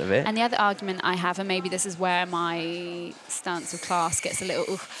argument of it. And the other argument I have, and maybe this is where my stance with class gets a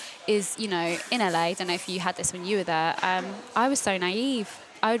little, is, in LA, I don't know if you had this when you were there, I was so naive.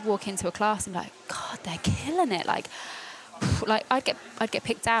 I would walk into a class and be like, God, they're killing it. like I'd get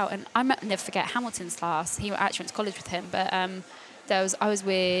picked out, and I never forget Hamilton's class. He actually went to college with him, but I was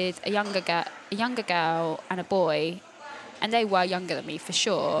with a younger girl and a boy, and they were younger than me for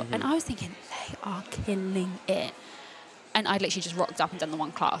sure. And I was thinking, they are killing it. And I literally just rocked up and done the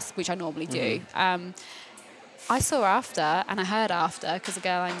one class, which I normally do. I saw her after, and I heard after, because a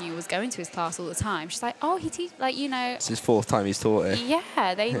girl I knew was going to his class all the time. She's like, oh, he teach, like, you know. It's his 4th time he's taught it.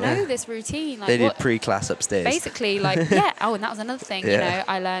 Yeah, they know this routine. Like, they did pre-class upstairs. Basically, like, yeah. Oh, and that was another thing, you know,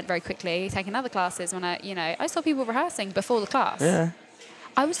 I learned very quickly, taking other classes when I saw people rehearsing before the class. Yeah.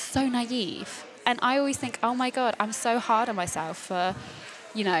 I was so naive. And I always think, oh my God, I'm so hard on myself for,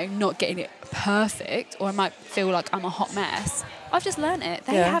 you know, not getting it perfect, or I might feel like I'm a hot mess. I've just learned it.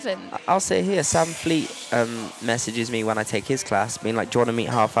 They haven't. I'll say here, Sam Fleet messages me when I take his class, being like, do you want to meet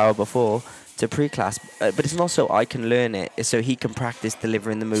half hour before to pre-class? But it's not so I can learn it, it's so he can practice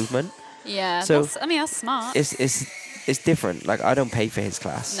delivering the movement. Yeah, so that's smart. It's different. Like, I don't pay for his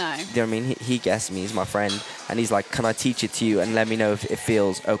class. No. Do you know what I mean? He gets me, he's my friend, and he's like, can I teach it to you and let me know if it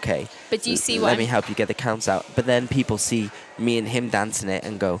feels okay? But do you see Let me help you get the counts out. But then people see me and him dancing it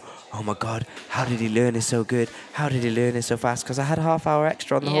and go, oh my God, how did he learn it so good? How did he learn it so fast? Because I had a half hour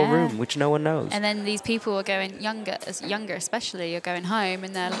extra on the whole room, which no one knows. And then these people are going younger especially, are going home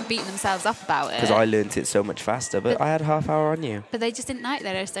and they're beating themselves up about it. Because I learnt it so much faster, but I had a half hour on you. But they just didn't know it.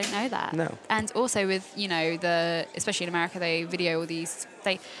 They just don't know that. No. And also with, you know, especially in America, they video all these,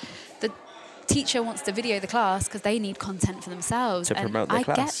 the teacher wants to video the class because they need content for themselves. To promote their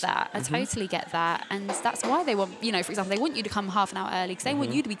class. I get that. I totally get that. And that's why they want, you know, for example, they want you to come half an hour early because they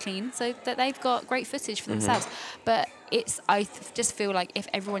want you to be clean so that they've got great footage for themselves. But just feel like if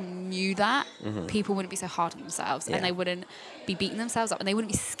everyone knew that, people wouldn't be so hard on themselves and they wouldn't be beating themselves up and they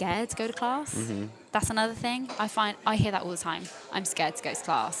wouldn't be scared to go to class. That's another thing. I hear that all the time. I'm scared to go to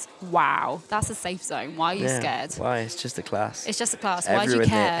class. Wow, that's a safe zone. Why are you scared? Why? It's just a class. It's just a class. Why do you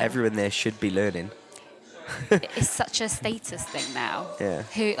care? Everyone there should be learning. It's such a status thing now. Yeah.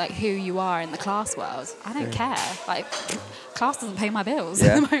 Who you are in the class world. I don't care. Like, class doesn't pay my bills.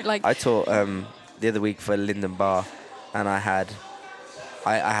 Yeah. Like, I taught the other week for Linden Bar, and I had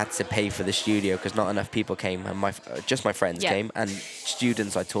to pay for the studio because not enough people came, and just my friends came, and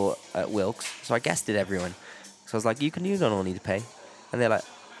students I taught at Wilkes, so I guested everyone. So I was like, you don't all need to pay, and they're like,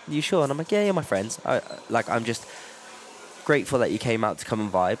 you sure? And I'm like, yeah, you're my friends. I'm just grateful that you came out to come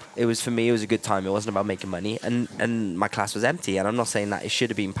and vibe. For me, it was a good time. It wasn't about making money, and my class was empty, and I'm not saying that it should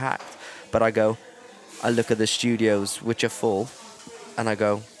have been packed, but I look at the studios which are full, and I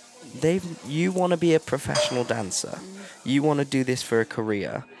go, you want to be a professional dancer, you want to do this for a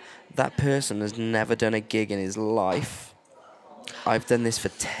career. That person has never done a gig in his life. I've done this for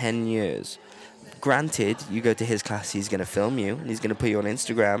 10 years. Granted, you go to his class, he's going to film you, and he's going to put you on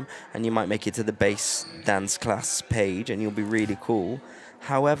Instagram, and you might make it to the bass dance class page, and you'll be really cool.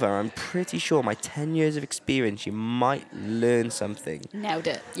 However, I'm pretty sure my 10 years of experience, you might learn something. Nailed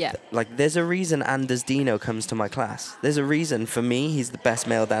it, yeah. Like, there's a reason Anders Dino comes to my class. There's a reason. For me, he's the best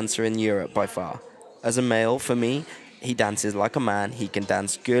male dancer in Europe by far. As a male, for me, he dances like a man. He can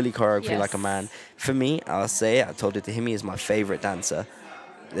dance girly choreography like a man. For me, I'll say it, I told it to him, he is my favorite dancer.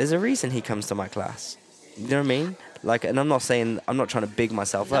 There's a reason he comes to my class. You know what I mean? Like, and I'm not trying to big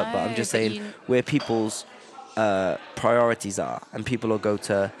myself up, but I'm just saying where people's priorities are, and people will go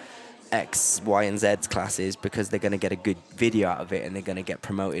to X, Y, and Z's classes because they're going to get a good video out of it and they're going to get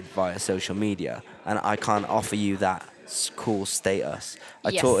promoted via social media. And I can't offer you that cool status.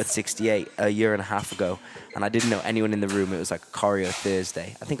 I taught at 68 a year and a half ago, and I didn't know anyone in the room. It was like Choreo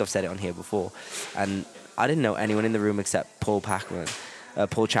Thursday. I think I've said it on here before. And I didn't know anyone in the room except Paul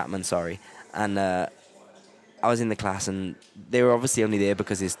Chapman, sorry. And I was in the class, and they were obviously only there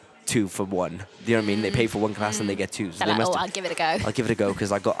because it's 2 for 1. Do you know what I mean? They pay for one class and they get 2. So I'll give it a go. I'll give it a go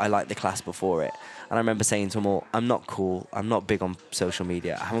because I liked the class before it. And I remember saying to them all, I'm not cool. I'm not big on social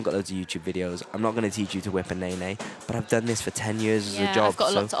media. I haven't got loads of YouTube videos. I'm not going to teach you to whip a nay-nay. But I've done this for 10 years as a job. I've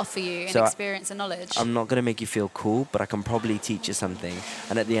got a lot to offer you in experience and knowledge. I'm not going to make you feel cool, but I can probably teach you something.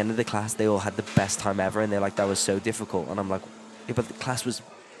 And at the end of the class, they all had the best time ever. And they're like, that was so difficult. And I'm like, yeah, but the class was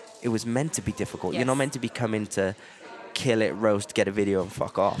meant to be difficult. Yes. You're not meant to be coming to kill it, roast, get a video and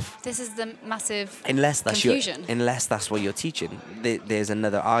fuck off. This is the massive unless confusion. Unless that's what you're teaching. There's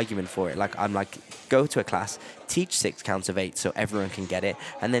another argument for it. Like, I'm like, go to a class, teach 6 counts of 8 so everyone can get it,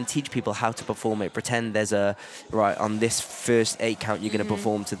 and then teach people how to perform it. Pretend there's on this first 8 count, you're going to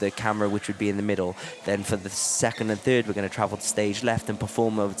perform to the camera, which would be in the middle. Then for the second and third, we're going to travel to stage left and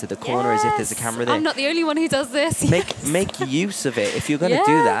perform over to the corner as if there's a camera there. I'm not the only one who does this. Make use of it. If you're going to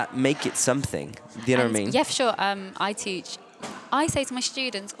do that, make it something. Do you know what I mean? Yeah, for sure. I say to my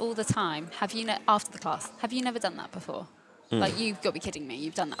students all the time, after the class, have you never done that before? Like, you've got to be kidding me.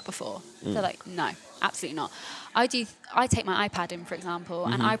 You've done that before. They're like, no, absolutely not. I take my iPad in, for example,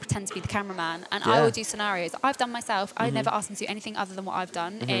 and I pretend to be the cameraman, and I will do scenarios I've done myself. I never ask them to do anything other than what I've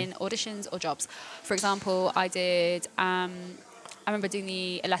done in auditions or jobs. For example, I did, I remember doing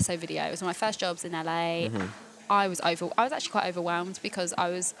the Alesso video. It was one of my first jobs in LA. I was actually quite overwhelmed because I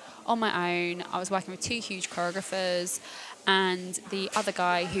was on my own. I was working with 2 huge choreographers, and the other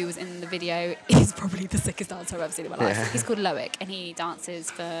guy who was in the video is probably the sickest dancer I've ever seen in my life. He's called Levitt, and he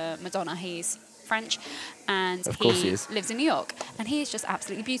dances for Madonna. He's French, and he lives in New York, and he is just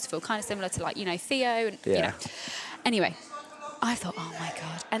absolutely beautiful, kind of similar to, like, you know, Theo, and you know. Anyway, I thought, oh my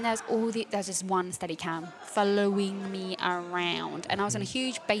God. And there's just one steady cam following me around. And I was in a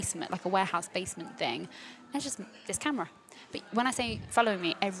huge basement, like a warehouse basement thing. And it's just this camera. But when I say following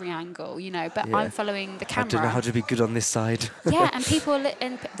me, every angle, you know, but I'm following the camera. I don't know how to be good on this side. And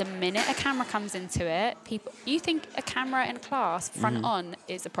the minute a camera comes into it, you think a camera in class, front on,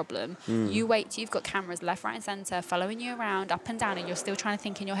 is a problem. You wait till you've got cameras left, right and centre following you around, up and down, and you're still trying to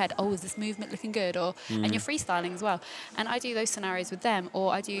think in your head, oh, is this movement looking good? And you're freestyling as well. And I do those scenarios with them,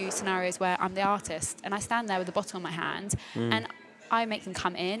 or I do scenarios where I'm the artist, and I stand there with a bottle in my hand, and I make them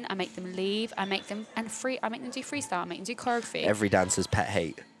come in, I make them leave, I make them do freestyle, I make them do choreography. Every dancer's pet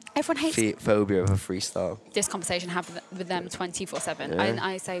hate. Everyone hates phobia of a freestyle. This conversation I have with them 24/7. And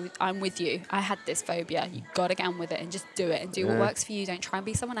I say, I'm with you. I had this phobia. You got to get on with it and just do it and do what works for you. Don't try and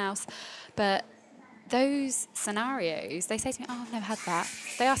be someone else. But those scenarios, they say to me, oh, I've never had that.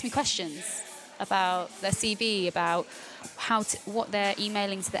 They ask me questions about their CV, about what they're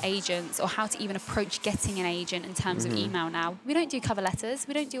emailing to the agents, or how to even approach getting an agent in terms of email now. We don't do cover letters.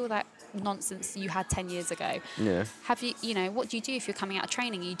 We don't do all that nonsense you had 10 years ago. Yeah. Have you know, what do you do if you're coming out of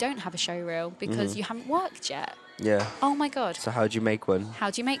training and you don't have a show reel because you haven't worked yet? Yeah. Oh my God. So how do you make one? How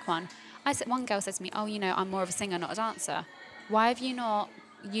do you make one? One girl said to me, oh, you know, I'm more of a singer, not a dancer. Why have you not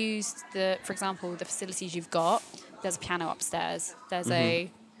used for example, the facilities you've got? There's a piano upstairs. There's a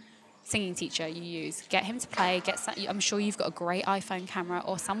singing teacher you use. Get him to play. I'm sure you've got a great iPhone camera,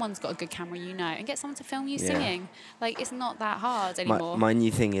 or someone's got a good camera, you know, and get someone to film you singing. Like, it's not that hard anymore. My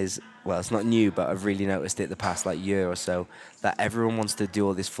new thing is, well, it's not new, but I've really noticed it the past year or so, that everyone wants to do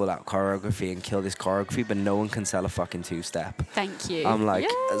all this full-out choreography and kill this choreography, but no one can sell a fucking 2-step. Thank you. I'm like,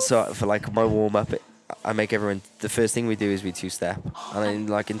 so for like my warm-up, I make everyone, the first thing we do is we 2-step. And then,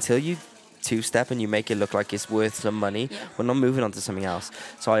 like, until you 2-step and you make it look like it's worth some money, we're not moving on to something else.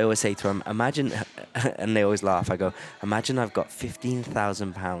 So I always say to them, imagine, and they always laugh, I go, imagine I've got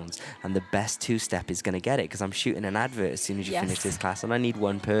 £15,000 and the best 2-step is going to get it, because I'm shooting an advert as soon as you finish this class, and I need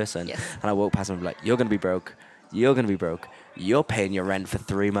one person. And I walk past them and be like, you're going to be broke. You're going to be broke. You're paying your rent for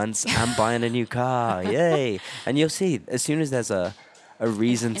 3 months and buying a new car. Yay. And you'll see, as soon as there's a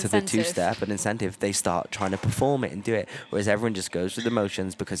reason to the 2-step, an incentive, they start trying to perform it and do it, whereas everyone just goes through the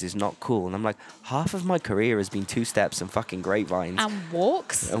motions because it's not cool. And I'm like, half of my career has been 2-steps and fucking grapevines and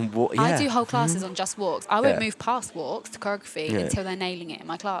walks. I do whole classes on just walks. I won't move past walks to choreography until they're nailing it in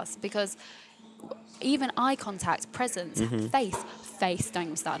my class, because even eye contact, presence, face, don't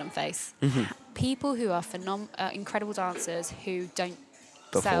even start on face. People who are incredible dancers who don't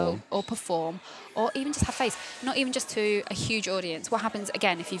sell or perform or even just have face, not even just to a huge audience. What happens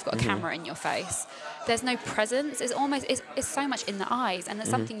again if you've got a camera in your face? There's no presence. It's so much in the eyes, and it's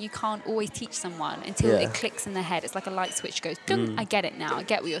something you can't always teach someone until it clicks in their head. It's like a light switch goes, I get it now, I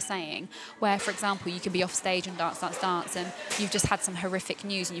get what you're saying. Where, for example, you could be off stage and dance, and you've just had some horrific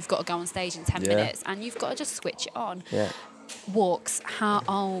news and you've got to go on stage in 10 minutes, and you've got to just switch it on. Walks,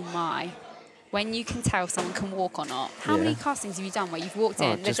 oh my. When you can tell someone can walk or not. How many castings have you done where you've walked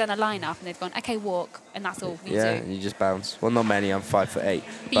in, they've done a lineup, and they've gone, okay, walk, and that's all you do? And you just bounce. Well, not many, I'm 5'8",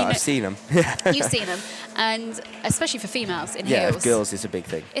 but I've seen them. You've seen them, and especially for females in heels. Yeah, girls, it's a big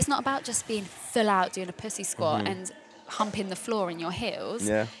thing. It's not about just being full out, doing a pussy squat and humping the floor in your heels.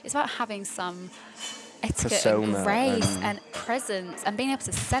 It's about having some etiquette persona and grace and presence, and being able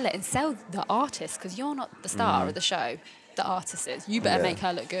to sell it and sell the artist, because you're not the star of the show. The artist is. You better make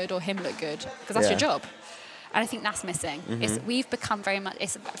her look good or him look good, because that's your job. And I think that's missing. We've become very much.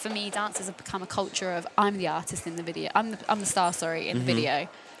 For me, dancers have become a culture of I'm the artist in the video. I'm the star. Sorry, in the video.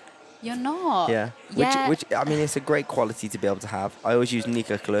 You're not. Which I mean, it's a great quality to be able to have. I always use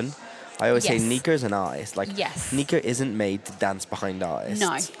Nika Klun. I always say Nika is an artist. Like, Nika isn't made to dance behind artists.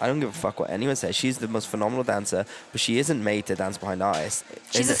 No. I don't give a fuck what anyone says. She's the most phenomenal dancer, but she isn't made to dance behind artists.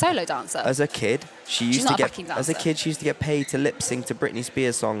 She's a solo dancer. As a kid, she used to get paid to lip sync to Britney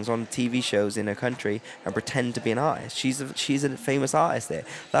Spears songs on TV shows in her country and pretend to be an artist. She's a famous artist there.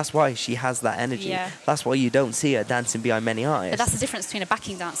 That's why she has that energy. Yeah. That's why you don't see her dancing behind many artists. But that's the difference between a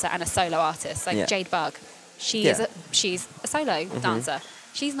backing dancer and a solo artist. Like Jade Bug. She's a solo dancer.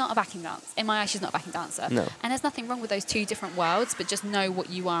 She's not a backing dancer. In my eyes, she's not a backing dancer. No. And there's nothing wrong with those two different worlds, but just know what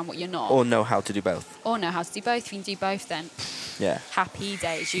you are and what you're not. Or know how to do both. Or know how to do both. If you can do both, then happy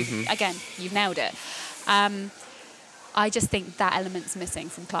days. Again, you've nailed it. I just think that element's missing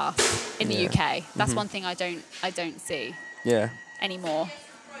from class in the UK. That's one thing I don't see anymore.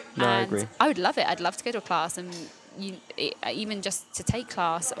 No, and I agree. I would love it. I'd love to go to a class and even just to take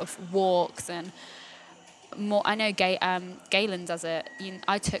class of walks and more. I know Galen does it.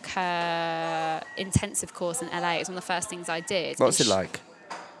 I took her intensive course in LA. It was one of the first things I did. What's it like?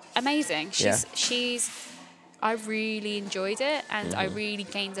 Amazing. She's I really enjoyed it, and I really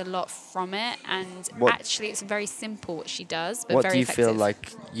gained a lot from it. And actually, it's very simple what she does, but what very effective. What do you feel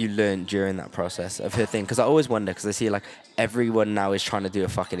like you learned during that process of her thing? Because I always wonder, because I see like everyone now is trying to do a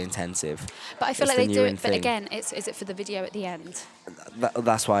fucking intensive. But I feel like they do it. But again, is it for the video at the end?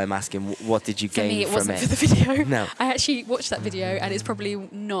 That's why I'm asking. What did you gain from it? For me, it wasn't for the video. No. I actually watched that video, and it's probably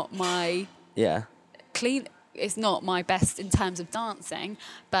not my clean. It's not my best in terms of dancing,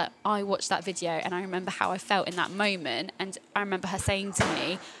 but I watched that video and I remember how I felt in that moment. And I remember her saying to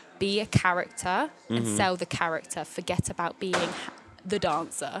me, be a character and sell the character. Forget about being the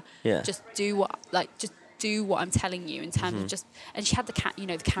dancer. Yeah. Just do what I'm telling you in terms of just, and she had the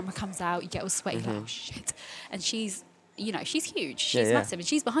camera comes out, you get all sweaty, like, oh shit. And she's huge. She's massive, and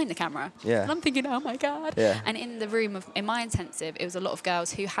she's behind the camera. Yeah. And I'm thinking, oh my God. Yeah. And in the room in my intensive, it was a lot of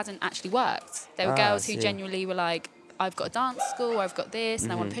girls who hadn't actually worked. There were girls who genuinely were like, I've got a dance school, or I've got this,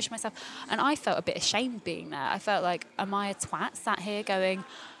 and I want to push myself. And I felt a bit ashamed being there. I felt like, am I a twat sat here going,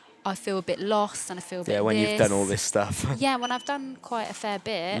 I feel a bit lost and I feel a bit when you've done all this stuff. when I've done quite a fair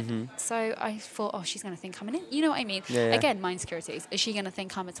bit. So I thought, oh, she's going to think I'm you know what I mean? Yeah. Again, my insecurities. Is she going to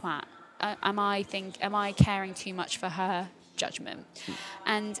think I'm a twat? Am I caring too much for her judgment?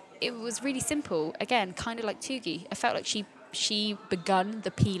 And it was really simple. Again, kind of like Toogie. I felt like she begun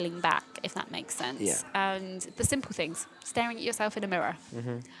the peeling back, if that makes sense. Yeah. And the simple things, staring at yourself in a mirror.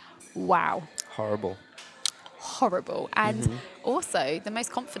 Wow. Horrible. And also, the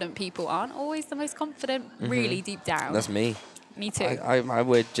most confident people aren't always the most confident, really deep down. That's me. Me too. I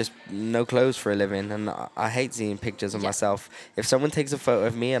wear just no clothes for a living, and I hate seeing pictures of myself. If someone takes a photo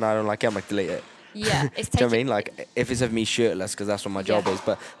of me and I don't like it, I'm like, delete it. Yeah, it's Do you know what I mean? Like, if it's of me shirtless, because that's what my job Yeah. is,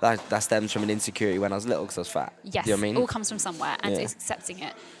 but that stems from an insecurity when I was little because I was fat. Yes, Do you know what I mean? all comes from somewhere, and it's accepting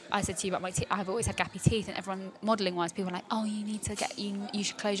it. I said to you about my teeth. I've always had gappy teeth, and everyone modelling-wise, people are like, "Oh, you need to you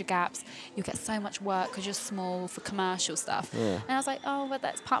should close your gaps. You'll get so much work because you're small for commercial stuff." Yeah. And I was like, "Oh, but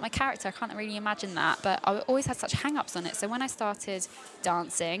that's part of my character. I can't really imagine that." But I always had such hang-ups on it. So when I started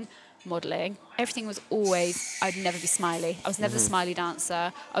dancing, modelling, everything was always, I'd never be smiley. I was never the smiley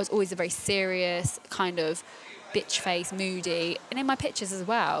dancer. I was always a very serious kind of bitch face, moody, and in my pictures as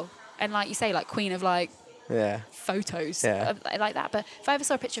well. And like you say, like queen of like photos like that. But if I ever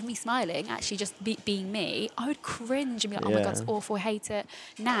saw a picture of me smiling, actually just being me, I would cringe and be like, oh my God, it's awful, I hate it.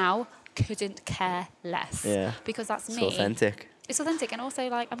 Now, couldn't care less. Yeah. Because that's me. It's authentic. It's authentic, and also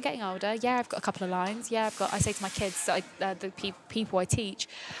like I'm getting older. Yeah, I've got a couple of lines. Yeah, I say to my kids, the people I teach,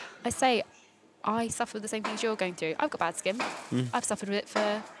 I say, I suffer with the same things you're going through. I've got bad skin. I've suffered with it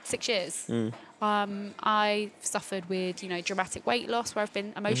for 6 years. I've suffered with dramatic weight loss where I've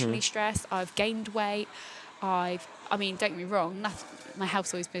been emotionally stressed. I've gained weight. I mean, don't get me wrong. My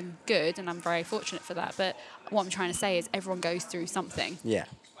health's always been good, and I'm very fortunate for that. But what I'm trying to say is, everyone goes through something. Yeah.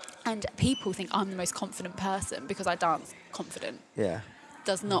 And people think I'm the most confident person because I dance confident. Yeah.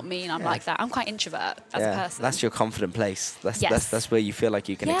 Does not mean I'm like that. I'm quite introvert as a person. That's your confident place. That's where you feel like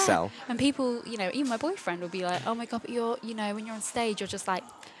you can excel. And people, even my boyfriend will be like, "Oh my God, but you're, when you're on stage, you're just like,"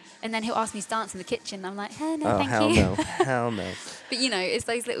 and then he'll ask me to dance in the kitchen. And I'm like, "Oh no, thank you." No, hell no. But it's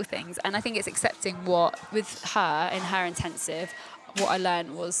those little things, and I think it's accepting with her in her intensive. What I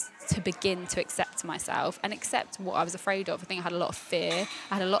learned was to begin to accept myself and accept what I was afraid of. I think I had a lot of fear.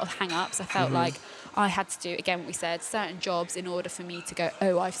 I had a lot of hang-ups. I felt like I had to do, again, what we said, certain jobs in order for me to go,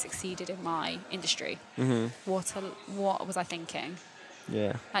 oh, I've succeeded in my industry. What was I thinking?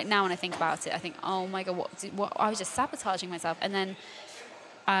 Yeah. Like now when I think about it, I think, oh my God, what I was just sabotaging myself. And then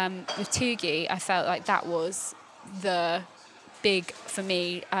with Toogie, I felt like that was the big, for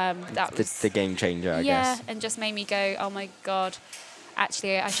me, that was the game changer, I guess. Yeah, and just made me go, oh my God,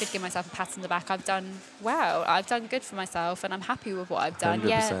 actually, I should give myself a pat on the back. I've done well. I've done good for myself, and I'm happy with what I've done. 100%.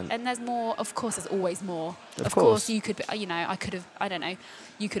 Yeah, and there's more. Of course, there's always more. Of course, you could, I could have. I don't know.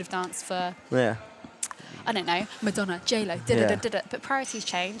 You could have danced for. Yeah. I don't know, Madonna, J-Lo, but priorities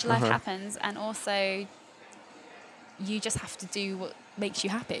change. Life happens, and also, you just have to do what makes you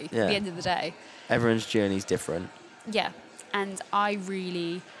happy. At the end of the day, everyone's journey is different. Yeah, and I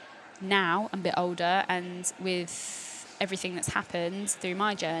really now I'm a bit older, and with everything that's happened through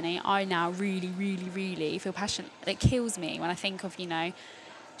my journey, I now really, really, really feel passionate. It kills me when I think of,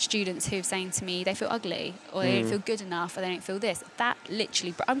 students who are saying to me they feel ugly, or they don't feel good enough, or they don't feel this. That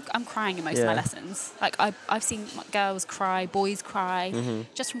literally, I'm crying in most of my lessons. Like I've seen girls cry, boys cry,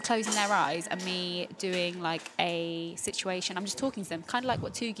 just from closing their eyes and me doing like a situation. I'm just talking to them, kind of like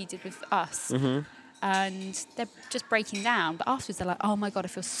what Tugi did with us. And they're just breaking down, but afterwards they're like, oh my God, I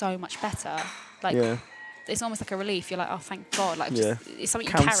feel so much better. Like, it's almost like a relief. You're like, oh, thank God. Like, it's something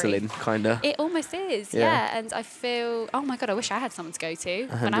you Counselling, carry. kind of. It almost is, yeah. And I feel, oh my God, I wish I had someone to go to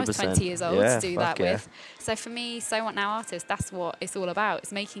 100%. when I was 20 years old to do that yeah. with. So for me, So What Now artist, that's what it's all about.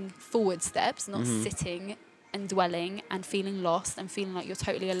 It's making forward steps, not sitting and dwelling and feeling lost and feeling like you're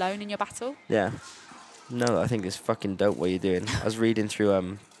totally alone in your battle. Yeah. No, I think it's fucking dope what you're doing. I was reading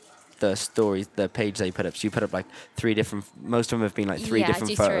through the stories, the page they put up. So you put up like 3 different, most of them have been like 3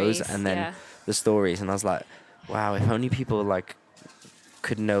 different photos, and then the stories. And I was like, wow, if only people like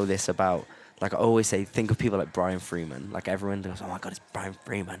could know this about, like I always say, think of people like Brian Freeman. Like everyone goes, oh my God, it's Brian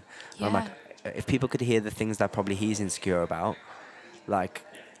Freeman. And I'm like, if people could hear the things that probably he's insecure about, like,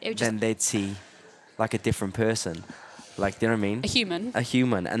 then they'd see like a different person. Like, do you know what I mean? A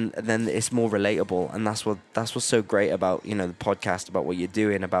human, and then it's more relatable, and that's what's so great about the podcast, about what you're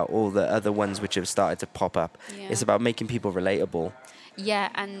doing, about all the other ones which have started to pop up. It's about making people relatable. Yeah,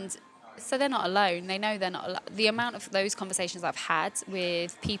 and so they're not alone. They know they're not alone. The amount of those conversations I've had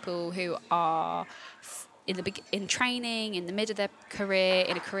with people who are in training, in the middle of their career,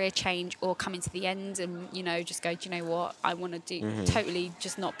 in a career change, or coming to the end, and just go, do you know what, I want to do totally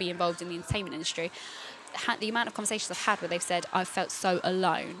just not be involved in the entertainment industry. The amount of conversations I've had where they've said, I felt so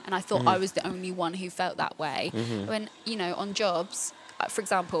alone, and I thought I was the only one who felt that way. When, on jobs, for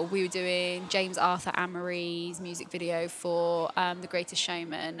example, we were doing James Arthur Anne-Marie's music video for The Greatest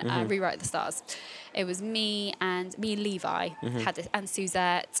Showman, Rewrite the Stars. It was me and Levi had this, and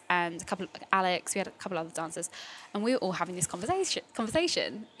Suzette and Alex. We had a couple other dancers, and we were all having this conversation.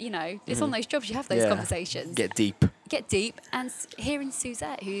 It's on those jobs you have those conversations. Get deep. And hearing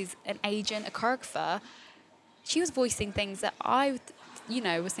Suzette, who's an agent, a choreographer, she was voicing things that I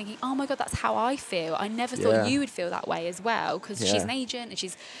was thinking, oh my God, that's how I feel. I never thought you would feel that way as well, because she's an agent,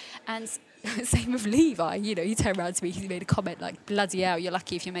 and same with Levi. He turned around to me, he made a comment like, bloody hell, you're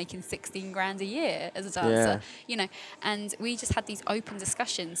lucky if you're making 16 grand a year as a dancer. And we just had these open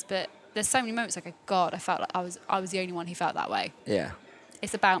discussions, but there's so many moments like, God, I felt like I was the only one who felt that way.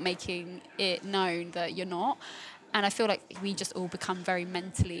 It's about making it known that you're not, and I feel like we just all become very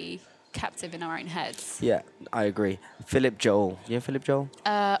mentally captive in our own heads. Yeah, I agree. Philip Joel. You know Philip Joel?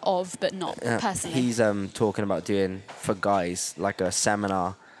 But not personally. He's talking about doing, for guys, like a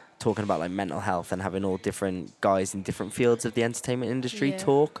seminar talking about like mental health, and having all different guys in different fields of the entertainment industry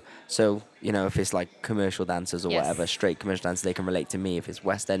talk. So, if it's like commercial dancers or whatever, straight commercial dancers, they can relate to me. If it's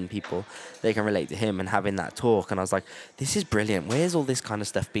West End people, they can relate to him, and having that talk. And I was like, this is brilliant. Where's all this kind of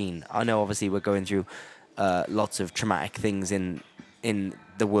stuff been? I know obviously we're going through lots of traumatic things in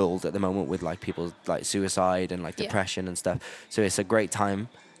the world at the moment, with like people's like suicide and like depression and stuff. So it's a great time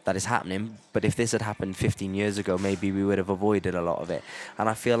that is happening. But if this had happened 15 years ago, maybe we would have avoided a lot of it. And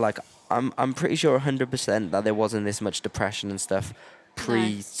I feel like I'm pretty sure 100% that there wasn't this much depression and stuff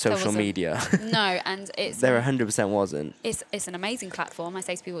pre-social media. No, and there 100% wasn't. It's an amazing platform. I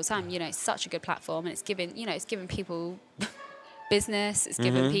say to people all the time, it's such a good platform, and it's given people business, it's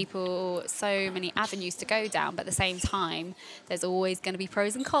given people so many avenues to go down, but at the same time there's always going to be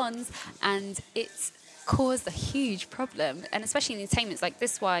pros and cons, and it's caused a huge problem, and especially in entertainment. Like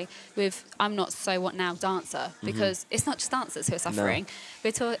this, why I'm not So What Now dancer, because it's not just dancers who are suffering.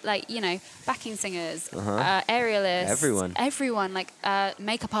 We're talking backing singers, aerialists, everyone like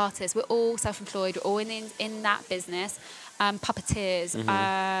makeup artists. We're all self-employed, we're all in that business,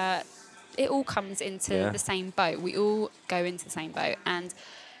 puppeteers, it all comes into the same boat. We all go into the same boat, and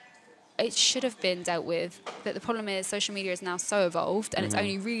it should have been dealt with. But the problem is social media is now so evolved, and it's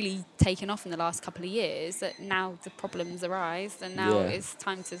only really taken off in the last couple of years that now the problems arise, and now it's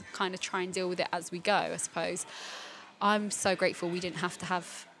time to kind of try and deal with it as we go, I suppose. I'm so grateful we didn't have to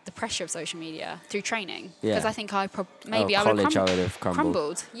have the pressure of social media through training, because I think I would have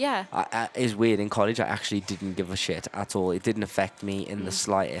crumbled. It's weird. In college, I actually didn't give a shit at all. It didn't affect me in the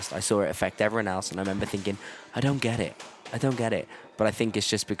slightest. I saw it affect everyone else, and I remember thinking, I don't get it. But I think it's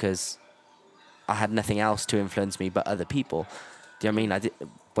just because I had nothing else to influence me but other people. Do you know what I mean?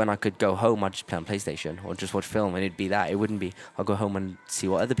 When I could go home, I'd just play on PlayStation or just watch film, and it'd be that. It wouldn't be, I'll go home and see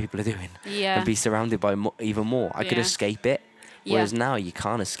what other people are doing and be surrounded by even more. I could escape it. Whereas now you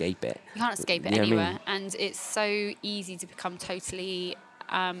can't escape it. You can't escape it anywhere. And it's so easy to become totally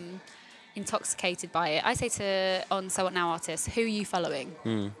intoxicated by it. I say on So What Now artists, who are you following?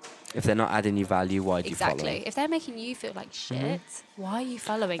 If they're not adding you value, why do you follow Exactly. them? If they're making you feel like shit, why are you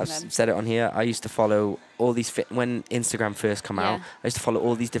following I've them? said it on here. I used to follow all these when Instagram first come out. Yeah. I used to follow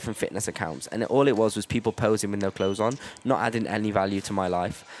all these different fitness accounts, and all it was people posing with no clothes on, not adding any value to my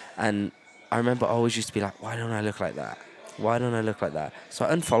life. And I remember I always used to be like, why don't I look like that? Why don't I look like that? So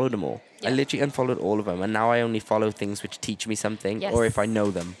I unfollowed them all. I Yeah. literally unfollowed all of them, and now I only follow things which teach me something, Yes. or if I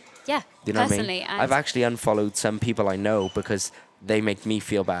know them. Yeah, Do you know personally. what I mean? And I've actually unfollowed some people I know because they make me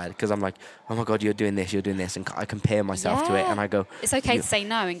feel bad, because I'm like, oh my God, you're doing this, and I compare myself to it, and I go, it's okay to say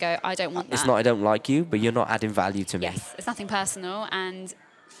no and go, I don't want that. it's not I don't like you, but you're not adding value to me. Yes, it's nothing personal, and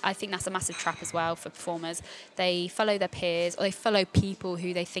I think that's a massive trap as well for performers. They follow their peers, or they follow people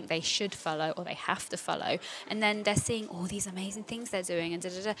who they think they should follow or they have to follow, and then they're seeing all these amazing things they're doing, and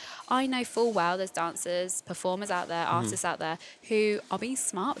I know full well there's dancers, performers out there, artists out there who are being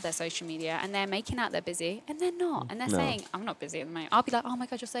smart with their social media, and they're making out they're busy, and they're not, and they're No. saying, I'm not busy at the moment. I'll be like, oh my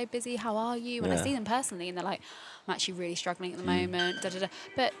God, you're so busy, how are you? And I Yeah. see them personally, and they're like, I'm actually really struggling at the moment,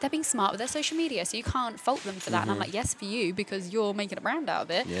 but they're being smart with their social media, so you can't fault them for that. And I'm like, yes, for you, because you're making a brand out of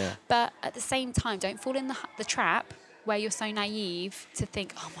it. Yeah. But at the same time, don't fall in the trap where you're so naive to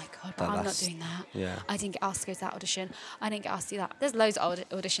think, oh my God, but I'm not that's- doing that. yeah. I didn't get asked to go to that audition. I didn't get asked to do that. There's loads of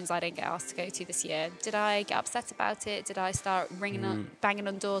auditions I didn't get asked to go to this year. Did I get upset about it? Did I start banging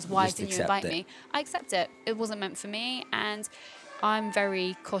on doors? Why Just didn't you accept invite it. me? I accept it. It wasn't meant for me, and I'm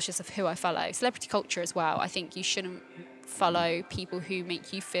very cautious of who I follow. Celebrity culture as well. I think you shouldn't follow people who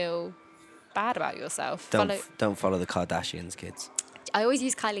make you feel bad about yourself. Don't follow the Kardashians, kids. I always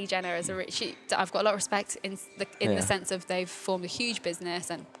use Kylie Jenner as I've got a lot of respect in Yeah. the sense of they've formed a huge business,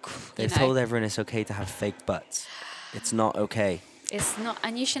 and They've told everyone it's okay to have fake butts. It's not okay. it's not,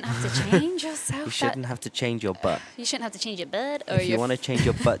 and you shouldn't have to change yourself. You shouldn't have to change your butt. You shouldn't have to change your butt, or If you want to change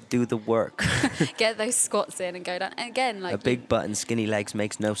your butt, do the work. get those squats in and go down. And again, like A big butt and skinny legs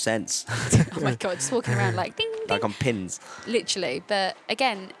makes no sense. oh my God, just walking around like ding ding, Like on pins. literally. But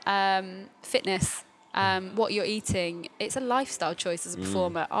again, fitness. What you're eating, it's a lifestyle choice as a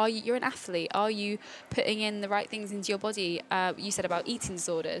performer. You're an athlete? Are you putting in the right things into your body? You said about eating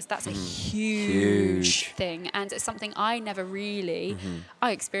disorders. That's a huge thing, and it's something I never really.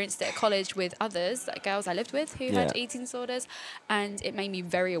 I experienced it at college with others, like girls I lived with who had eating disorders, and it made me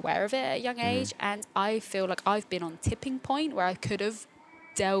very aware of it at a young age. And I feel like I've been on tipping point where I could have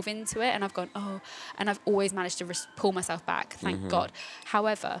delve into it, and I've gone and I've always managed to pull myself back. Thank God.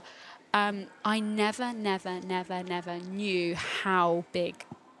 However. I never knew how big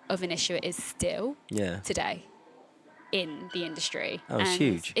of an issue it is still today in the industry. Oh, it's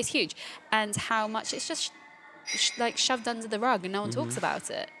huge. It's huge. And how much it's just like shoved under the rug and no one talks about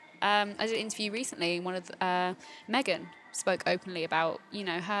it. I did an interview recently, one of Megan spoke openly about,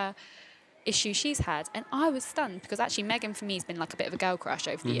 her issue she's had. And I was stunned because actually Megan for me has been like a bit of a girl crush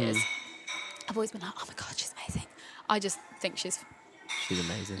over the years. I've always been like, oh my God, she's amazing. I just think she's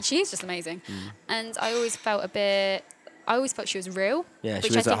amazing. She is just amazing. And I always felt she was real. Yeah, which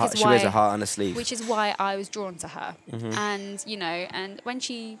she wears a heart on her sleeve. Which is why I was drawn to her. And, and when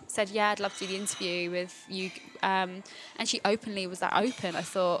she said, yeah, I'd love to do the interview with you, and she openly was that open, I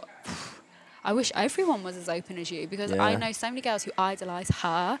thought, I wish everyone was as open as you, because I know so many girls who idolise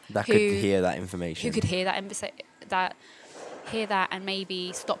her. That could hear that information. Who could hear that and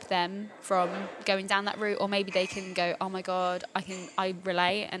maybe stop them from going down that route, or maybe they can go, oh my God, I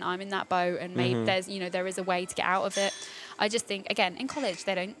relate and I'm in that boat, and maybe there is a way to get out of it. I just think, again, in college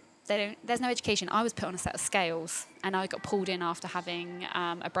there's no education. I was put on a set of scales and I got pulled in after having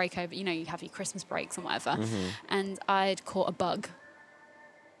a break over, you have your Christmas breaks and whatever, and I'd caught a bug.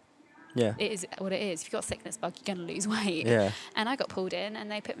 Yeah. It is what it is. If you've got a sickness bug, you're going to lose weight. Yeah. And I got pulled in and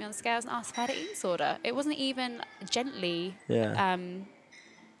they put me on the scales and asked if I had an eating disorder. It wasn't even gently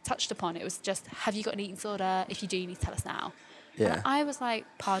touched upon. It was just, have you got an eating disorder? If you do, you need to tell us now. Yeah. And I was like,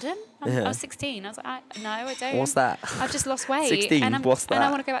 pardon? I was 16. I was like, no, I don't. What's that? I've just lost weight. 16, what's that? And I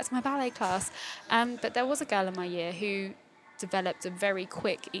want to go back to my ballet class. But there was a girl in my year who developed a very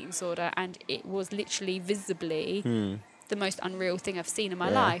quick eating disorder, and it was literally visibly the most unreal thing I've seen in my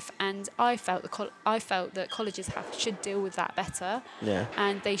life. And I felt that colleges should deal with that better. Yeah.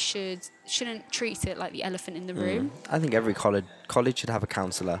 And they shouldn't treat it like the elephant in the room. I think every college should have a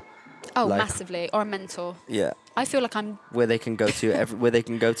counsellor. Oh, massively, or a mentor. Yeah. I feel like I'm where they can go to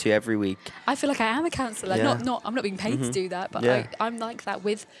every week. I feel like I am a counsellor. Yeah. I'm not being paid to do that, but I'm like that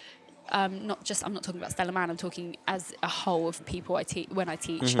with I'm not talking about Stella Mann, I'm talking as a whole of people when I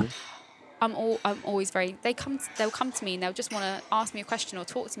teach. I'm always very. They'll come to me and they'll just want to ask me a question or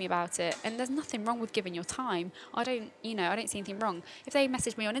talk to me about it. And there's nothing wrong with giving your time. I don't see anything wrong. If they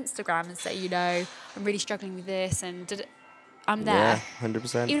message me on Instagram and say, I'm really struggling with this, and I'm there. Yeah,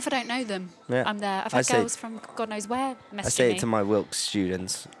 100%. Even if I don't know them, Yeah. I'm there. I've had girls from God knows where messaging I say it me. to my Wilkes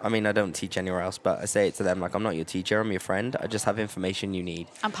students. I mean, I don't teach anywhere else, but I say it to them like, I'm not your teacher, I'm your friend. I just have information you need.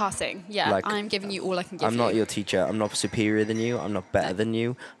 I'm passing. Yeah, Like, I'm giving you all I can give you. I'm not your teacher. I'm not superior than you. I'm not better No. than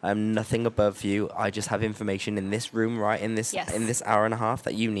you. I'm nothing above you. I just have information in this room, right, in this hour and a half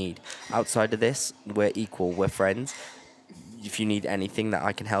that you need. Outside of this, we're equal. We're friends. If you need anything that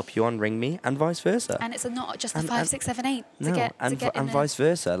I can help you on, ring me, and vice versa. And it's not just the 5, 6, 7, 8 to get and vice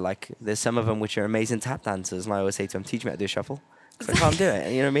versa. Like, there's some of them which are amazing tap dancers, and I always say to them, teach me how to do a shuffle. Because I can't do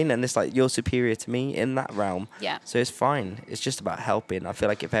it, you know what I mean? And it's like, you're superior to me in that realm. Yeah. So it's fine. It's just about helping. I feel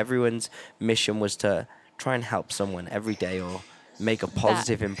like if everyone's mission was to try and help someone every day or make a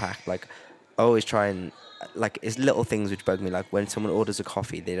positive impact, like, I always try and, like, it's little things which bug me, like when someone orders a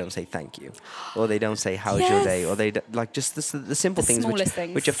coffee, they don't say thank you, or they don't say how's your day, or they like just the simple things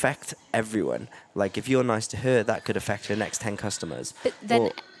which affect everyone. Like, if you're nice to her, that could affect her next 10 customers. But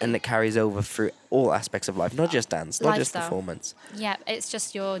then, and it carries over through all aspects of life, not just dance, not just performance. Yeah, it's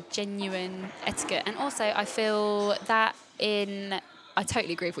just your genuine etiquette. And also, I feel that I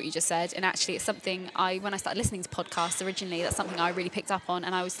totally agree with what you just said. And actually, it's something when I started listening to podcasts originally, that's something I really picked up on.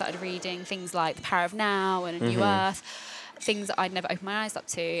 And I always started reading things like The Power of Now and A New Earth, things that I'd never opened my eyes up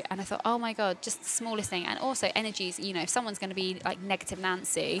to. And I thought, oh my God, just the smallest thing. And also energies, if someone's going to be like negative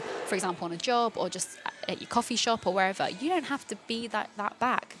Nancy, for example, on a job or just at your coffee shop or wherever, you don't have to be that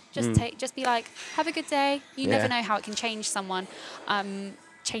back. Just be like, have a good day. You never know how it can change someone.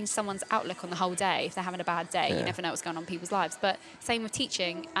 Change someone's outlook on the whole day if they're having a bad day. You never know what's going on in people's lives. But same with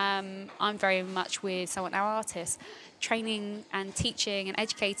teaching. I'm very much with someone, our artists, training and teaching and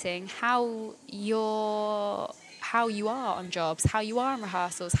educating how you are on jobs, how you are in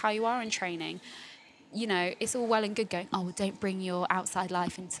rehearsals, how you are in training. It's all well and good going, oh, don't bring your outside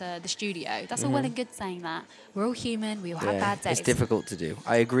life into the studio. That's all well and good saying that. We're all human. We all have bad days. It's difficult to do.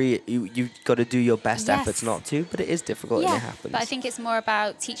 I agree. You've got to do your best efforts not to, but it is difficult and it happens. But I think it's more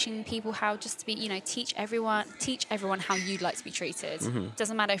about teaching people how just to be, teach everyone how you'd like to be treated.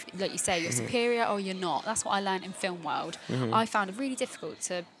 Doesn't matter if, like you say, you're superior or you're not. That's what I learned in film world. I found it really difficult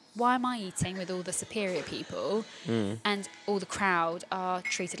to... Why am I eating with all the superior people and all the crowd are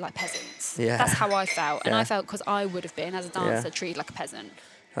treated like peasants? Yeah. That's how I felt. And I felt because I would have been, as a dancer, treated like a peasant.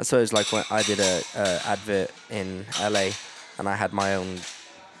 That's what it was like when I did a advert in LA and I had my own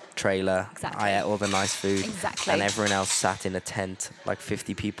trailer. Exactly. I ate all the nice food. Exactly. And everyone else sat in a tent, like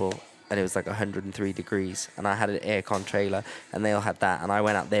 50 people, and it was like 103 degrees. And I had an aircon trailer and they all had that. And I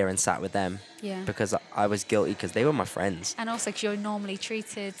went out there and sat with them because I was guilty because they were my friends. And also because you're normally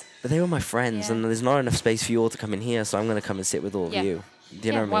treated... But they were my friends and there's not enough space for you all to come in here, so I'm going to come and sit with all of you. Do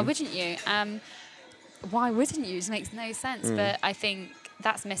you know what I mean? Why wouldn't you? Why wouldn't you? It makes no sense. But I think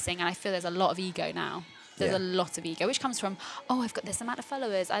that's missing, and I feel there's a lot of ego now. There's a lot of ego, which comes from, oh, I've got this amount of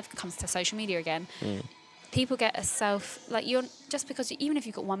followers. Comes to social media again. People get you're just because even if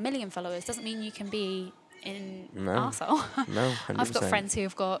you've got 1 million followers doesn't mean you can be an arsehole. No, 100%. I've got friends who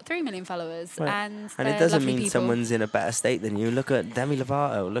have got 3 million followers, right. and it doesn't mean people. someone's in a better state than you. Look at Demi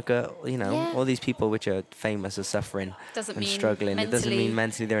Lovato. Look at all these people which are famous are suffering and struggling. It doesn't mean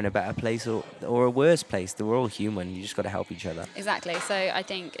mentally they're in a better place or a worse place. We're all human. You just got to help each other. Exactly. So I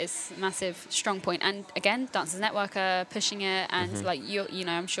think it's a massive strong point. And again, Dancers Network are pushing it, and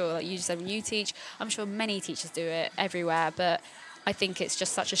I'm sure, like you just said, when you teach, I'm sure many teachers do it everywhere, but I think it's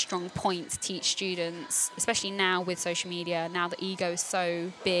just such a strong point to teach students, especially now with social media, now the ego is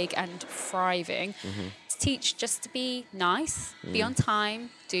so big and thriving, to teach just to be nice, be on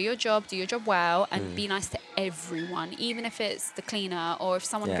time, do your job well, and be nice to everyone, even if it's the cleaner or if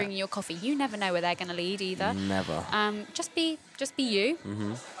someone bringing your coffee. You never know where they're going to lead either. Never. Just be you.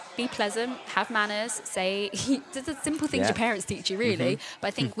 Be pleasant, have manners, say the simple things your parents teach you, really. But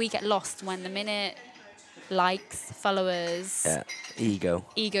I think we get lost when the minute likes, followers,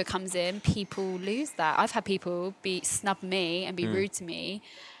 ego comes in, people lose that. I've had people snub me and be rude to me,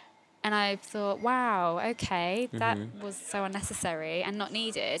 and I've thought, wow, okay, that was so unnecessary and not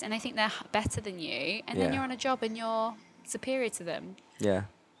needed, and they think they're better than you, and then you're on a job and you're superior to them.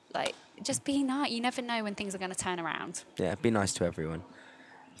 Like, just be nice. You never know when things are going to turn around. Be nice to everyone.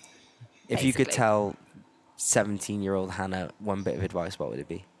 If Basically. you could tell 17-year-old Hannah one bit of advice, what would it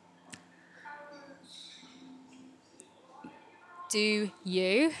be? Do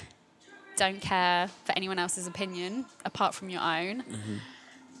you. Don't care for anyone else's opinion apart from your own.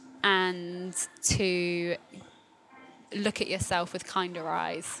 And to look at yourself with kinder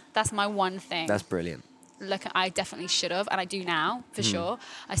eyes. That's my one thing. That's brilliant. I definitely should have, and I do now, for sure.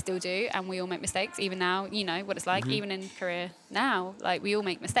 I still do, and we all make mistakes. Even now, you know what it's like, even in career now, like, we all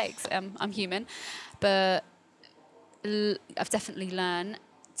make mistakes. I'm human. But I've definitely learned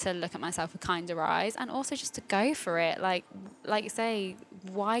to look at myself with kinder eyes, and also just to go for it. Like you say,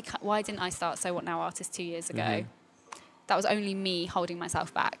 why didn't I start So What Now Artist 2 years ago? That was only me holding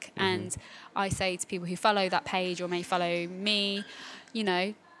myself back. And I say to people who follow that page or may follow me, you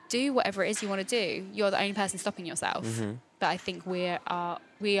know, do whatever it is you want to do. You're the only person stopping yourself. But I think we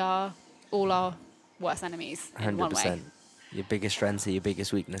are all our worst enemies in 100%. one way. Your biggest strengths are your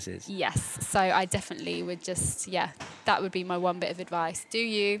biggest weaknesses. Yes. So I definitely would that would be my one bit of advice. Do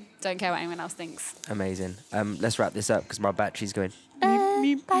you. Don't care what anyone else thinks. Amazing. Let's wrap this up because my battery's going.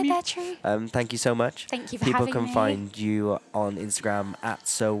 Bye, battery. Thank you so much. Thank you for People having can me. find you on Instagram at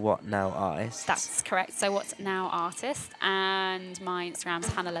So What Now Artist. That's correct. So What Now Artist, and my Instagram's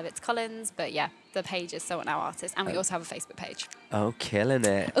Hannah Levitt Collins. But yeah, the page is So What Now Artist, and we also have a Facebook page. Oh, killing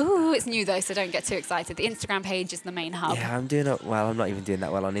it. Ooh, it's new though, so don't get too excited. The Instagram page is the main hub. Yeah, I'm doing it well. I'm not even doing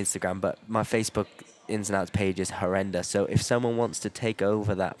that well on Instagram, but my Facebook ins and outs page is horrendous. So if someone wants to take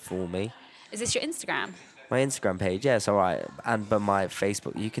over that for me, Is this your Instagram? my Instagram page, yeah, it's all right. But my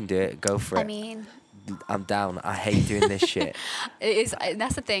Facebook, you can do it. Go for it. I mean, I'm down. I hate doing this shit. it is.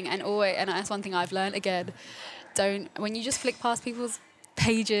 That's the thing, and that's one thing I've learned again. When you just flick past people's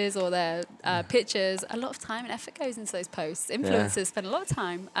pages or their pictures, a lot of time and effort goes into those posts. Influencers spend a lot of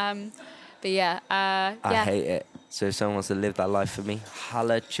time. But yeah, I hate it. So if someone wants to live that life for me,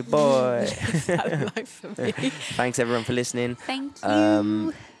 holla at your boy. that life for me. Thanks everyone for listening. Thank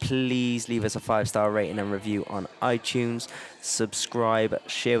you. Please leave us a 5-star rating and review on iTunes. Subscribe,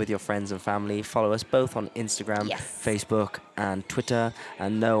 share with your friends and family. Follow us both on Instagram, Yes. Facebook, and Twitter.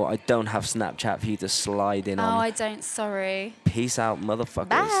 And no, I don't have Snapchat for you to slide in Oh, on. I don't. Sorry. Peace out, motherfuckers.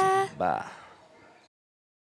 Bye. Bye.